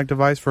a mnemonic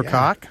device for Yeah.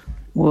 cock?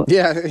 Well,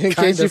 Yeah, in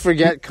case you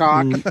forget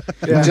cock,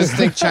 just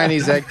think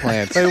Chinese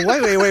eggplant.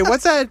 Wait.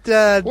 What's that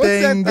What's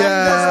thing?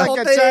 that thing?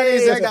 Like a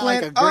Chinese It's got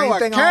like eggplant? a green Oh, a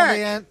thing cock. on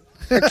the end.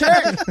 The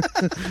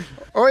cock.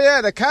 Oh,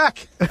 yeah, the cock.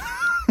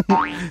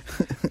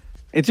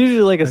 it's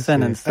usually like a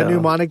sentence, A though.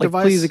 mnemonic like,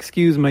 device? Please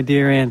excuse my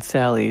dear Aunt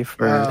Sally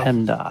for Oh.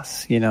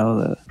 PEMDAS. You know,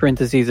 the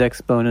parentheses,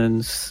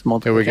 exponents,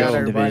 Here we go. multiplication,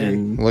 Everybody.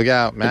 division. Look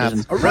out,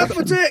 math.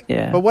 Arithmetic!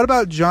 Yeah. But what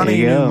about Johnny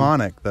There you go.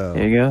 Mnemonic, though?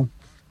 There you go.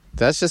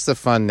 That's just a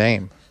fun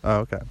name. Oh,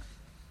 okay.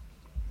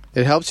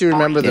 It helps you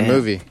remember the Yeah.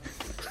 movie.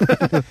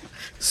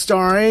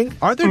 Starring.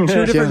 Aren't there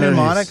two different Yes.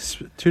 mnemonics,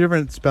 two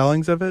different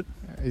spellings of it?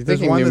 You There's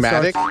thinking one that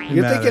pneumatic? starts-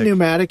 You're thinking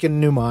pneumatic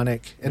and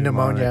mnemonic and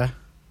Mnemonic. pneumonia.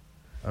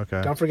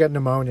 Okay. Don't forget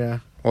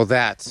pneumonia. Well,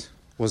 that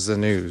was the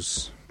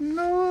news.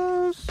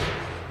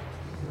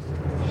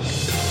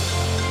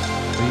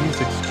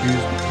 Please excuse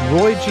me.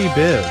 Roy G.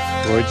 Biv.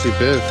 Roy G.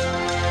 Biv.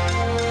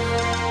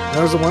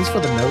 There's the ones for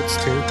the notes,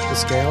 too. The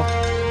scale.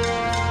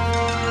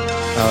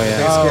 Oh, The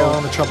yeah. scale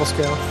and the treble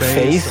scale.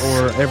 Face.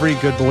 Or Every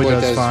Good Boy, Boy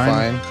Does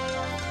Fine.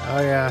 Oh,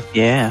 yeah.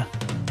 Yeah.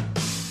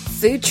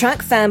 Food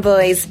truck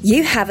fanboys,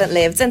 you haven't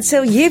lived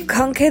until you've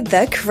conquered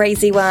the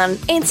crazy one.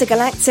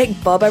 Intergalactic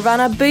Boba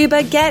Runner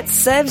Booba Get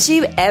serves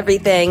you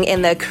everything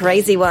in the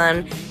crazy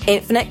one.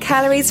 Infinite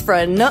calories for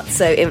a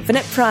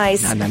not-so-infinite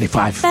price.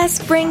 $9.95.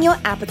 Best bring your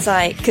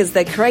appetite, because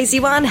the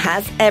crazy one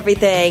has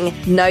everything.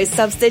 No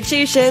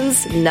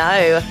substitutions,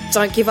 no.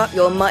 Don't give up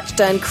your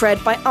much-done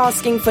cred by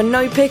asking for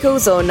no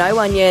pickles or no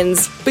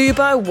onions.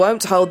 Boobo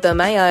won't hold the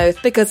mayo,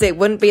 because it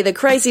wouldn't be the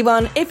crazy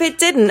one if it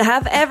didn't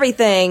have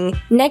everything.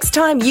 Next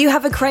time you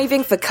have a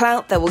craving for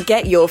clout that will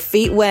get your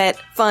feet wet,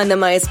 find the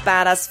most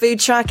badass food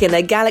truck in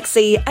the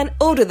galaxy and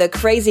order the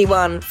crazy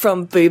one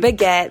from Booba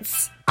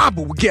Gets.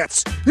 Abu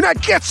gets, and I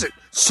gets it,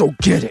 so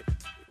get it.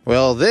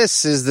 Well,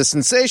 this is the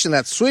sensation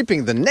that's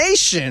sweeping the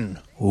nation.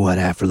 What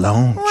after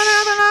lunch?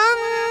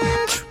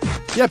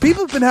 Yeah,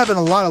 people have been having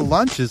a lot of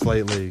lunches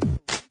lately.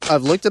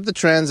 I've looked up the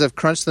trends, I've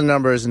crunched the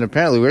numbers, and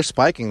apparently we're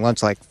spiking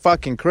lunch like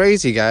fucking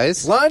crazy,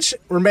 guys. Lunch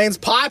remains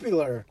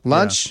popular.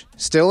 Lunch,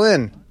 still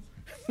in.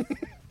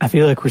 I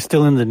feel like we're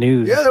still in the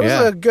news. Yeah, there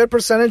was a good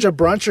percentage of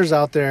brunchers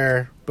out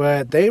there,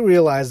 but they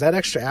realized that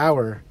extra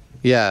hour.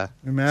 Yeah.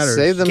 It matters.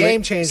 Save the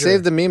Game changer.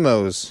 Save the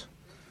memos.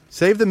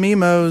 Save the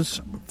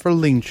memos for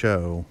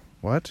Lincho.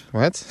 What?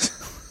 What?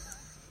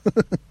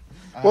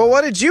 Well,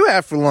 what did you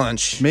have for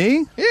lunch?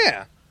 Me?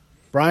 Yeah.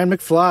 Brian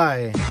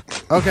McFly.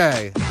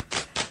 Okay.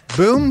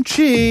 Boom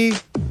chi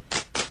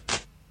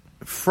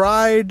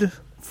fried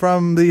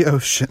from the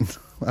ocean.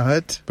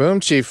 What? Boom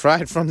chi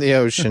fried from the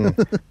ocean.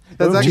 That's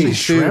Boom actually chi two.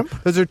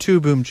 shrimp? Those are two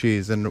boom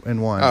cheese in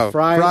one. Oh.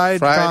 Fried,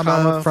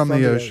 comma, from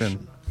the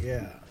ocean.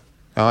 Yeah.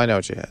 Oh, I know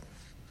what you had.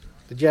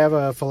 Did you have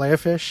a fillet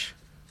of fish?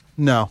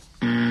 No.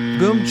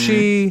 Boom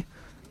chi,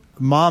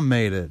 mom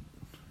made it.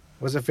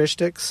 Was it fish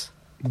sticks?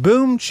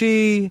 Boom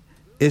chi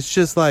is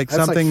just like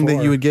That's something like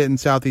that you would get in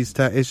Southeast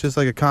Texas. It's just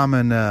like a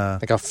common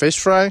Like a fish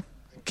fry?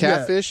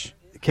 Catfish?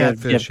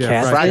 catfish.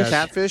 Yeah, Fried Catfish.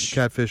 catfish?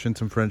 Catfish and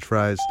some French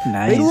fries.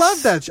 Nice. They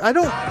love that. I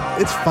don't.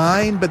 It's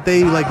fine, but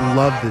they like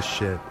love this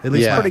shit. At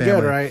least Yeah. my Pretty good,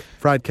 family. right?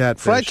 Fried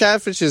catfish. Fried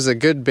catfish is a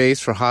good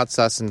base for hot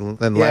sauce and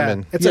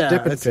lemon. It's a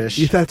dipping it's- fish.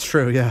 yeah, that's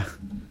true. Yeah.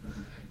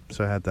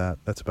 So I had that.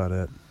 That's about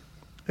it.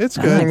 It's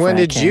I good. like When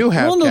fried did you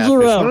have Ronald's catfish?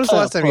 around When was the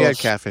last time you had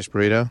catfish. catfish,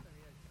 burrito?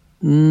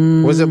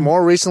 Was it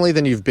more recently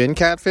than you've been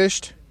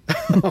catfished?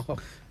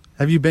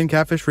 Have you been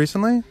catfish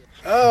recently?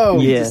 Oh,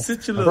 Yeah,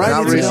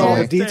 Brian needs to know all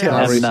the I details.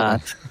 have recently.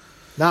 not.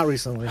 Not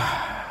recently.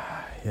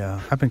 Yeah,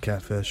 I've been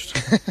catfished.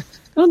 I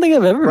don't think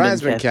I've ever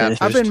Brian's been been catfished.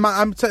 catfished. I've been.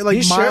 Like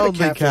You shared a mildly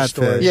catfish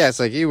story. catfished. Yeah, it's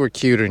like you were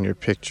cuter in your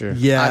picture.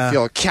 Yeah. I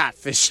feel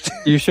catfished.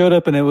 You showed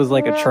up and it was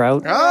like a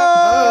trout. Oh,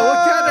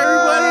 look at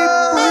everybody!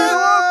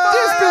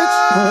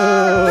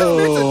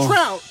 Oh.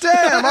 Trout.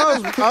 Damn,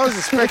 I was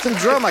expecting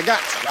drum. I got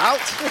trout.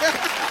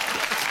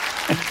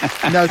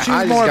 No, she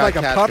I was just more got like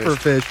a catfished.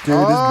 pufferfish, dude.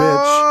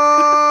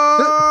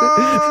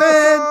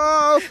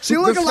 Oh, Man, she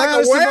looking the like a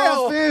fattest of whale.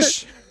 all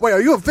fish. Wait,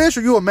 are you a fish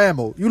or you a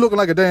mammal? You looking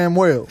like a damn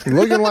whale.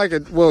 Looking like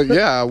a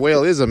yeah, a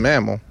whale is a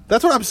mammal.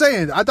 That's what I'm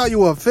saying. I thought you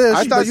were a fish.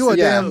 I thought you were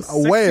yeah.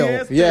 a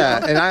whale.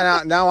 Yeah,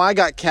 and now I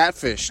got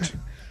catfished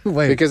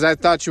Wait, because I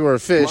thought you were a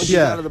fish.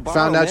 Yeah.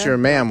 Found out you're a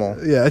mammal.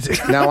 yeah.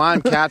 Now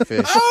I'm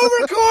catfish.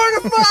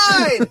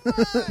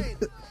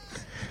 Overqualified!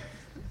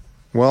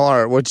 Well, all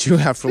right, what'd you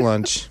have for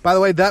lunch? By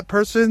the way, that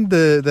person,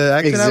 the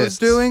accent I was Exists.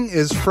 doing,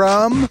 is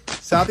from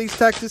Southeast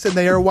Texas, and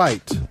they are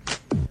white.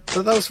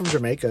 So that was from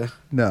Jamaica.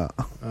 No,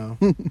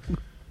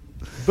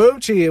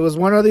 Boochie, it was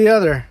one or the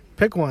other.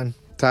 Pick one.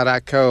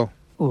 Tadako.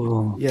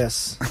 Ooh.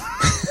 Yes.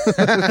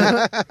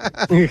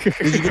 did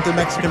you get the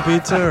Mexican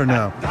pizza or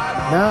no? No,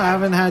 I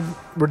haven't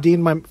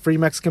redeemed my free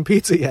Mexican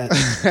pizza yet.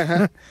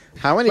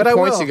 How many But I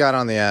points will. you got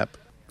on the app?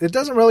 It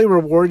doesn't really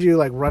reward you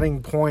like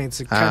running points.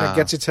 It kind Ah. of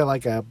gets you to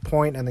like a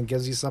point and then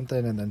gives you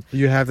something and then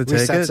You have to take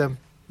resets it. them.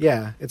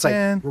 Yeah, it's like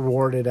Man.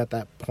 rewarded at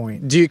that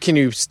point. Can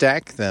you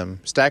stack them?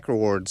 Stack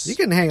rewards. You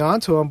can hang on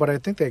to them, but I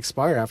think they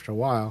expire after a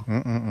while.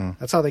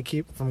 That's how they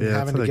keep from Yeah,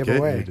 having that's to how give they get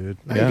away. you, dude.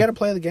 No, Yeah. you got to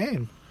play the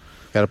game.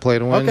 Got to play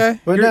to win. Okay,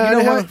 But You're- no, I you know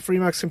didn't what? have free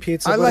Mexican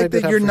pizza. I but like did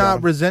that have you're for not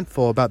them.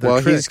 resentful about their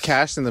Well, tricks. he's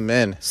cashing them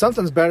in.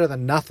 Something's better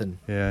than nothing.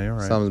 Yeah, you're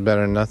right. Something's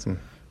better than nothing.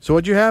 So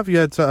what'd you have? You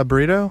had a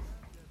burrito?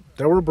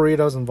 There were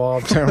burritos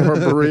involved. There were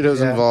burritos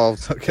Yeah.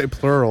 involved. Okay,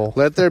 plural.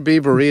 Let there be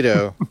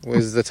burrito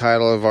was the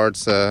title of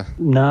Art's.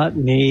 Not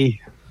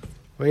me.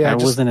 Well, yeah, I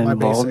just wasn't my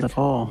involved basic, at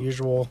all.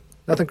 Usual,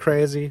 nothing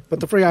crazy. But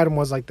the free item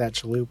was like that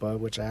chalupa,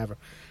 which I have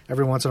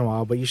every once in a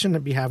while. But you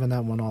shouldn't be having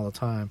that one all the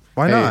time.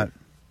 Why Hey. not?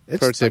 It's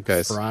Pro tip, like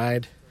guys.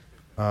 fried.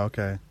 Oh,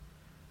 okay.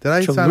 Did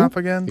I sign Chalup? up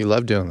again? You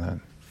love doing that.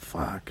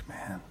 Fuck,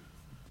 man.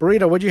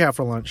 Burrito, what'd you have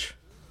for lunch?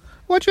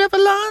 What'd you have for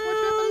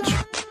lunch?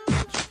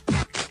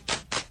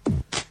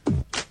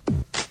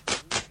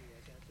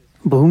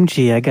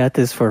 Boomchi, I got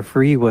this for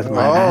free with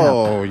my app.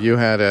 Oh, you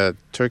had a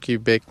turkey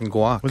bacon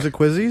guac. Was it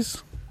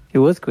Quizzies? It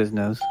was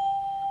Quiznos.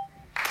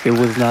 It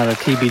was not a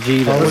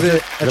TBG. Though. Was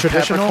it a The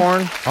traditional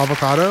peppercorn?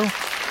 Avocado?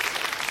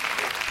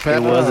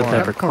 It was a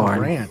peppercorn peppercorn.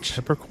 ranch?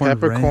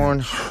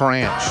 Peppercorn.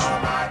 ranch.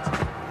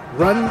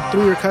 Run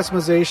through your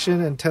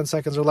customization in 10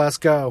 seconds or less.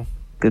 Go.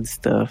 Good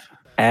stuff.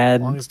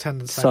 Add Long as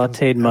 10 seconds.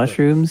 sauteed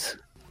mushrooms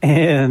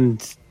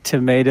and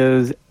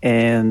tomatoes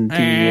and the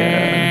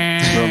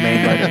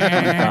romaine lettuce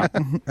on top.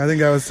 I think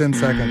that was 10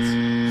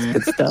 seconds.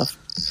 Good stuff.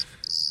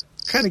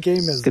 What kind of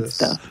game is Good this?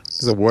 stuff. This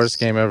is the worst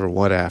game ever.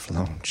 What after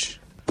lunch?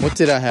 What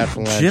did I have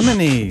for lunch?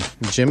 Jiminy.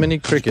 Jiminy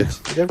cricket.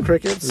 Do you have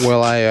crickets?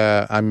 Well,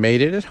 I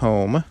made it at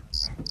home.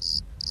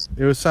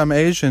 It was some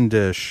Asian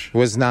dish.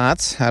 Was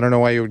not. I don't know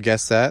why you would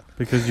guess that.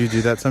 Because you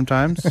do that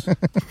sometimes.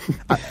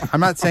 I'm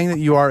not saying that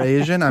you are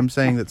Asian. I'm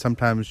saying that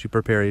sometimes you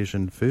prepare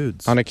Asian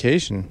foods. On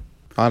occasion.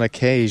 On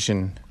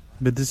occasion.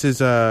 But this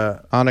is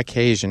On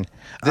occasion.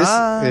 This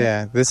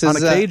is on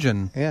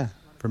occasion yeah.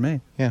 for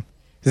me. Yeah.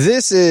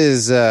 This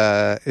is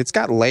it's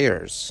got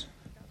layers.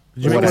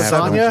 Did you Was want it to have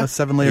lasagna?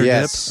 a 7-layer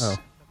Yes. dip?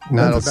 Oh.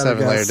 Not a That's a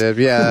better 7-layer guess. dip.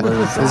 Yeah,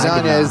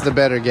 lasagna is the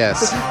better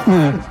guess.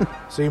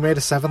 So you made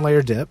a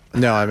 7-layer dip.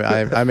 No,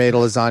 I made a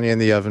lasagna in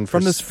the oven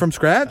From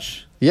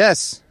scratch?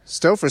 Yes,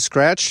 Stouffer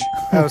scratch.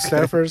 Oh,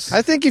 Stouffer's.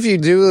 I think if you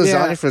do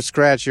lasagna Yeah. from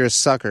scratch, you're a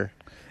sucker.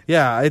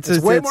 Yeah, it's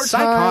way more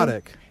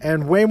psychotic. time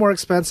and way more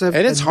expensive,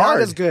 And it's hard.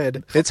 Not as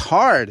good. It's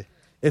hard.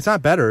 It's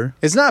not better.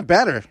 It's not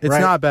better. It's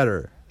Right. not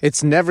better.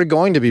 It's never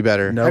going to be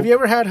better. No. Have you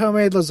ever had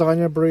homemade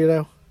lasagna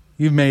burrito?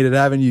 You've made it,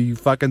 haven't you? You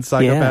fucking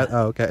psychopath. Yeah.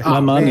 Oh, okay. My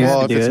mom man. used Well,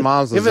 to if do it's it.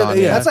 mom's If it-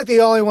 lasagna. yeah. That's like the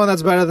only one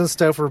that's better than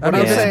Stouffer. But I mean,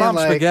 I'm if it's saying, mom's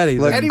like, spaghetti,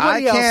 Look, then-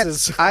 anybody I can't.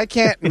 else's. I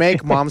can't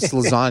make mom's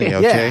lasagna.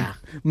 Okay. Yeah.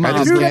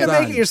 Mom's If you're gonna lasagna.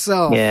 make it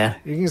yourself, Yeah.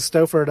 you can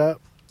Stouffer it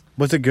up.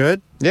 Was it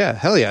good? Yeah.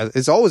 Hell yeah.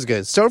 It's always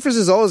good. Stouffer's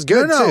is always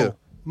good no. too.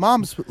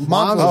 Mom's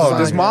Mom's Oh, lasagna.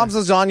 does mom's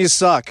lasagna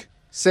suck?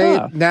 Say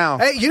Oh. it now.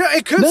 Hey, you know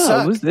it could No,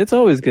 suck. it's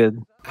always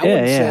good. I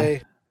wouldn't yeah.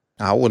 say.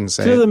 I wouldn't She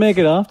say. doesn't It. make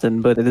it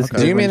often, but it is good.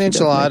 Do you when mean she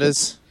does make it.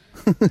 enchiladas?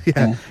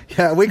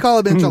 Yeah, we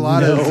call them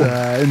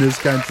enchiladas in this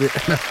country.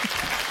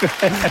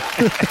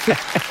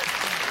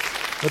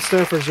 But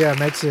Stouffer's, yeah,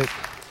 makes it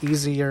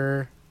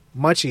easier,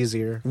 much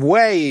easier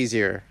Way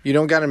easier. You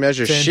don't got to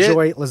measure to shit.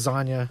 enjoy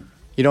lasagna.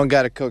 You don't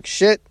got to cook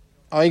shit.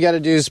 All you got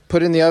to do is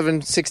put it in the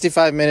oven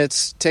 65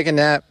 minutes, take a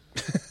nap.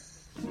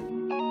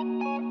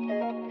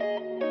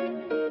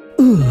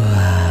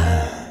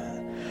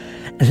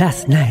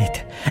 Last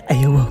night,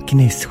 I awoke in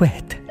a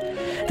sweat,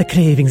 the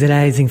cravings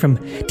arising from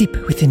deep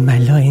within my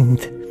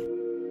loins.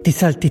 The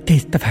salty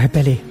taste of her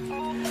belly,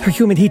 her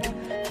humid heat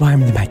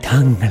warmed my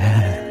tongue.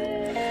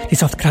 The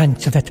soft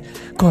crunch of that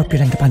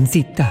corpulent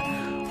pancita.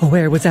 Oh,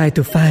 where was I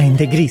to find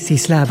a greasy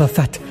slab of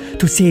fat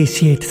to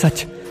satiate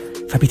such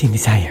forbidding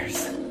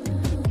desires?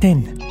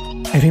 Then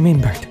I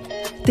remembered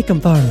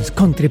Thickum Farms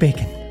country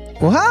bacon.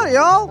 Well, howdy,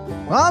 y'all.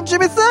 I'm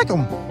Jimmy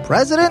Thickum,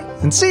 President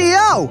and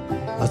CEO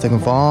of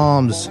Thickum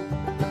Farms.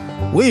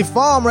 We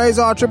farm raise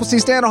our Triple C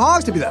standard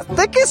hogs to be the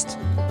thickest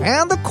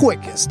and the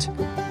quickest,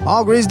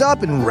 all greased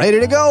up and ready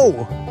to go.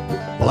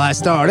 Well, I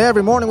start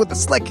every morning with the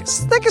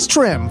slickest, thickest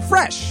trim,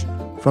 fresh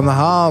from the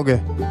hog.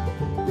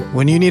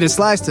 When you need a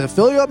slice to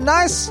fill you up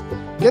nice,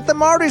 get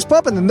them arteries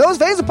pumping and those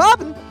veins are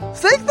popping.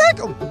 Think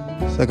Thickum.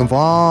 Thickum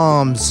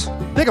Farms.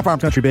 Thickum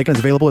Farms Country Bacon is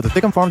available at the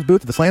Thickum Farms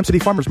booth at the Slam City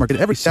Farmers Market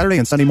every Saturday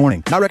and Sunday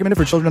morning. Not recommended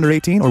for children under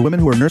 18 or women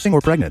who are nursing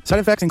or pregnant. Side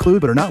effects include,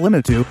 but are not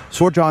limited to,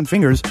 sore jaw and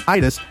fingers,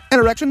 itis, and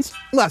erections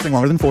lasting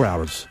longer than 4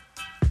 hours.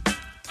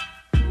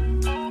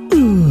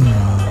 Ooh,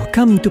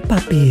 come to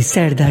Papi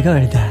Cerda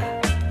Gorda.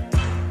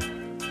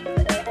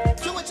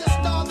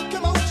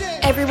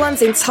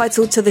 Everyone's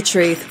entitled to the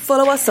truth.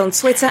 Follow us on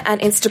Twitter and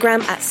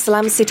Instagram at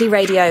Slam City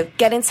Radio.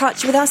 Get in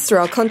touch with us through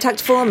our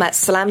contact form at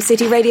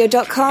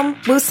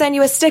slamcityradio.com. We'll send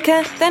you a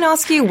sticker, then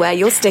ask you where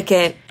you'll stick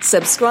it.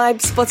 Subscribe,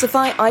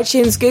 Spotify,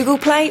 iTunes, Google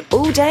Play,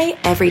 all day,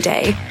 every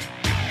day.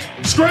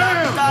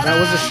 Scram! That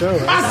was a show,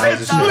 right? I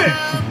said split.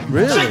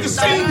 Really? Shake the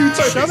scene, you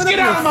turkeys. Shove it up Get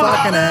your out of my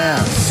fucking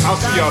house. ass. I'll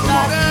see y'all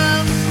tomorrow.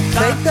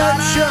 Take that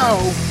show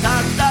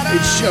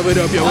and shove it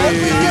up your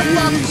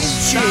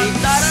ass.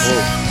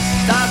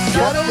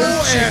 Get a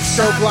little ass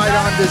soap light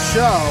on the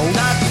show.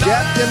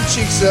 Get them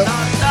cheeks up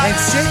and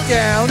sit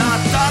down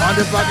on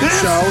the fucking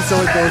show so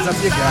it goes up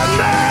your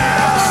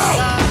goddamn.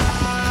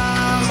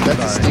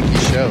 That's a stinky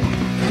show.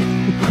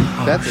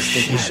 That's a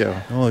stinky show.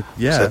 Oh,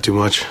 yeah. Too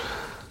much?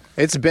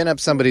 It's been up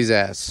somebody's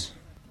ass.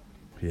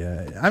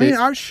 Yeah. I mean,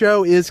 our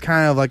show is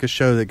kind of like a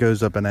show that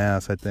goes up an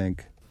ass, I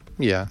think.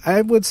 Yeah.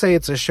 I would say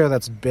it's a show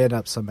that's been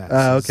up some asses.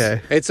 Oh,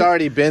 okay. It's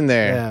already been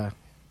there. Yeah.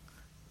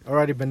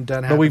 Already been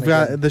done. But we've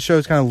happening got the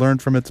show's kind of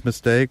learned from its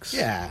mistakes.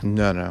 again.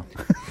 No.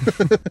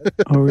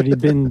 Already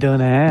been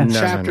done ass. No,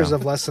 chapters no.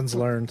 of lessons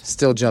learned.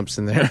 Still jumps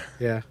in there.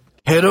 Yeah.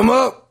 Hit 'em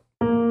up!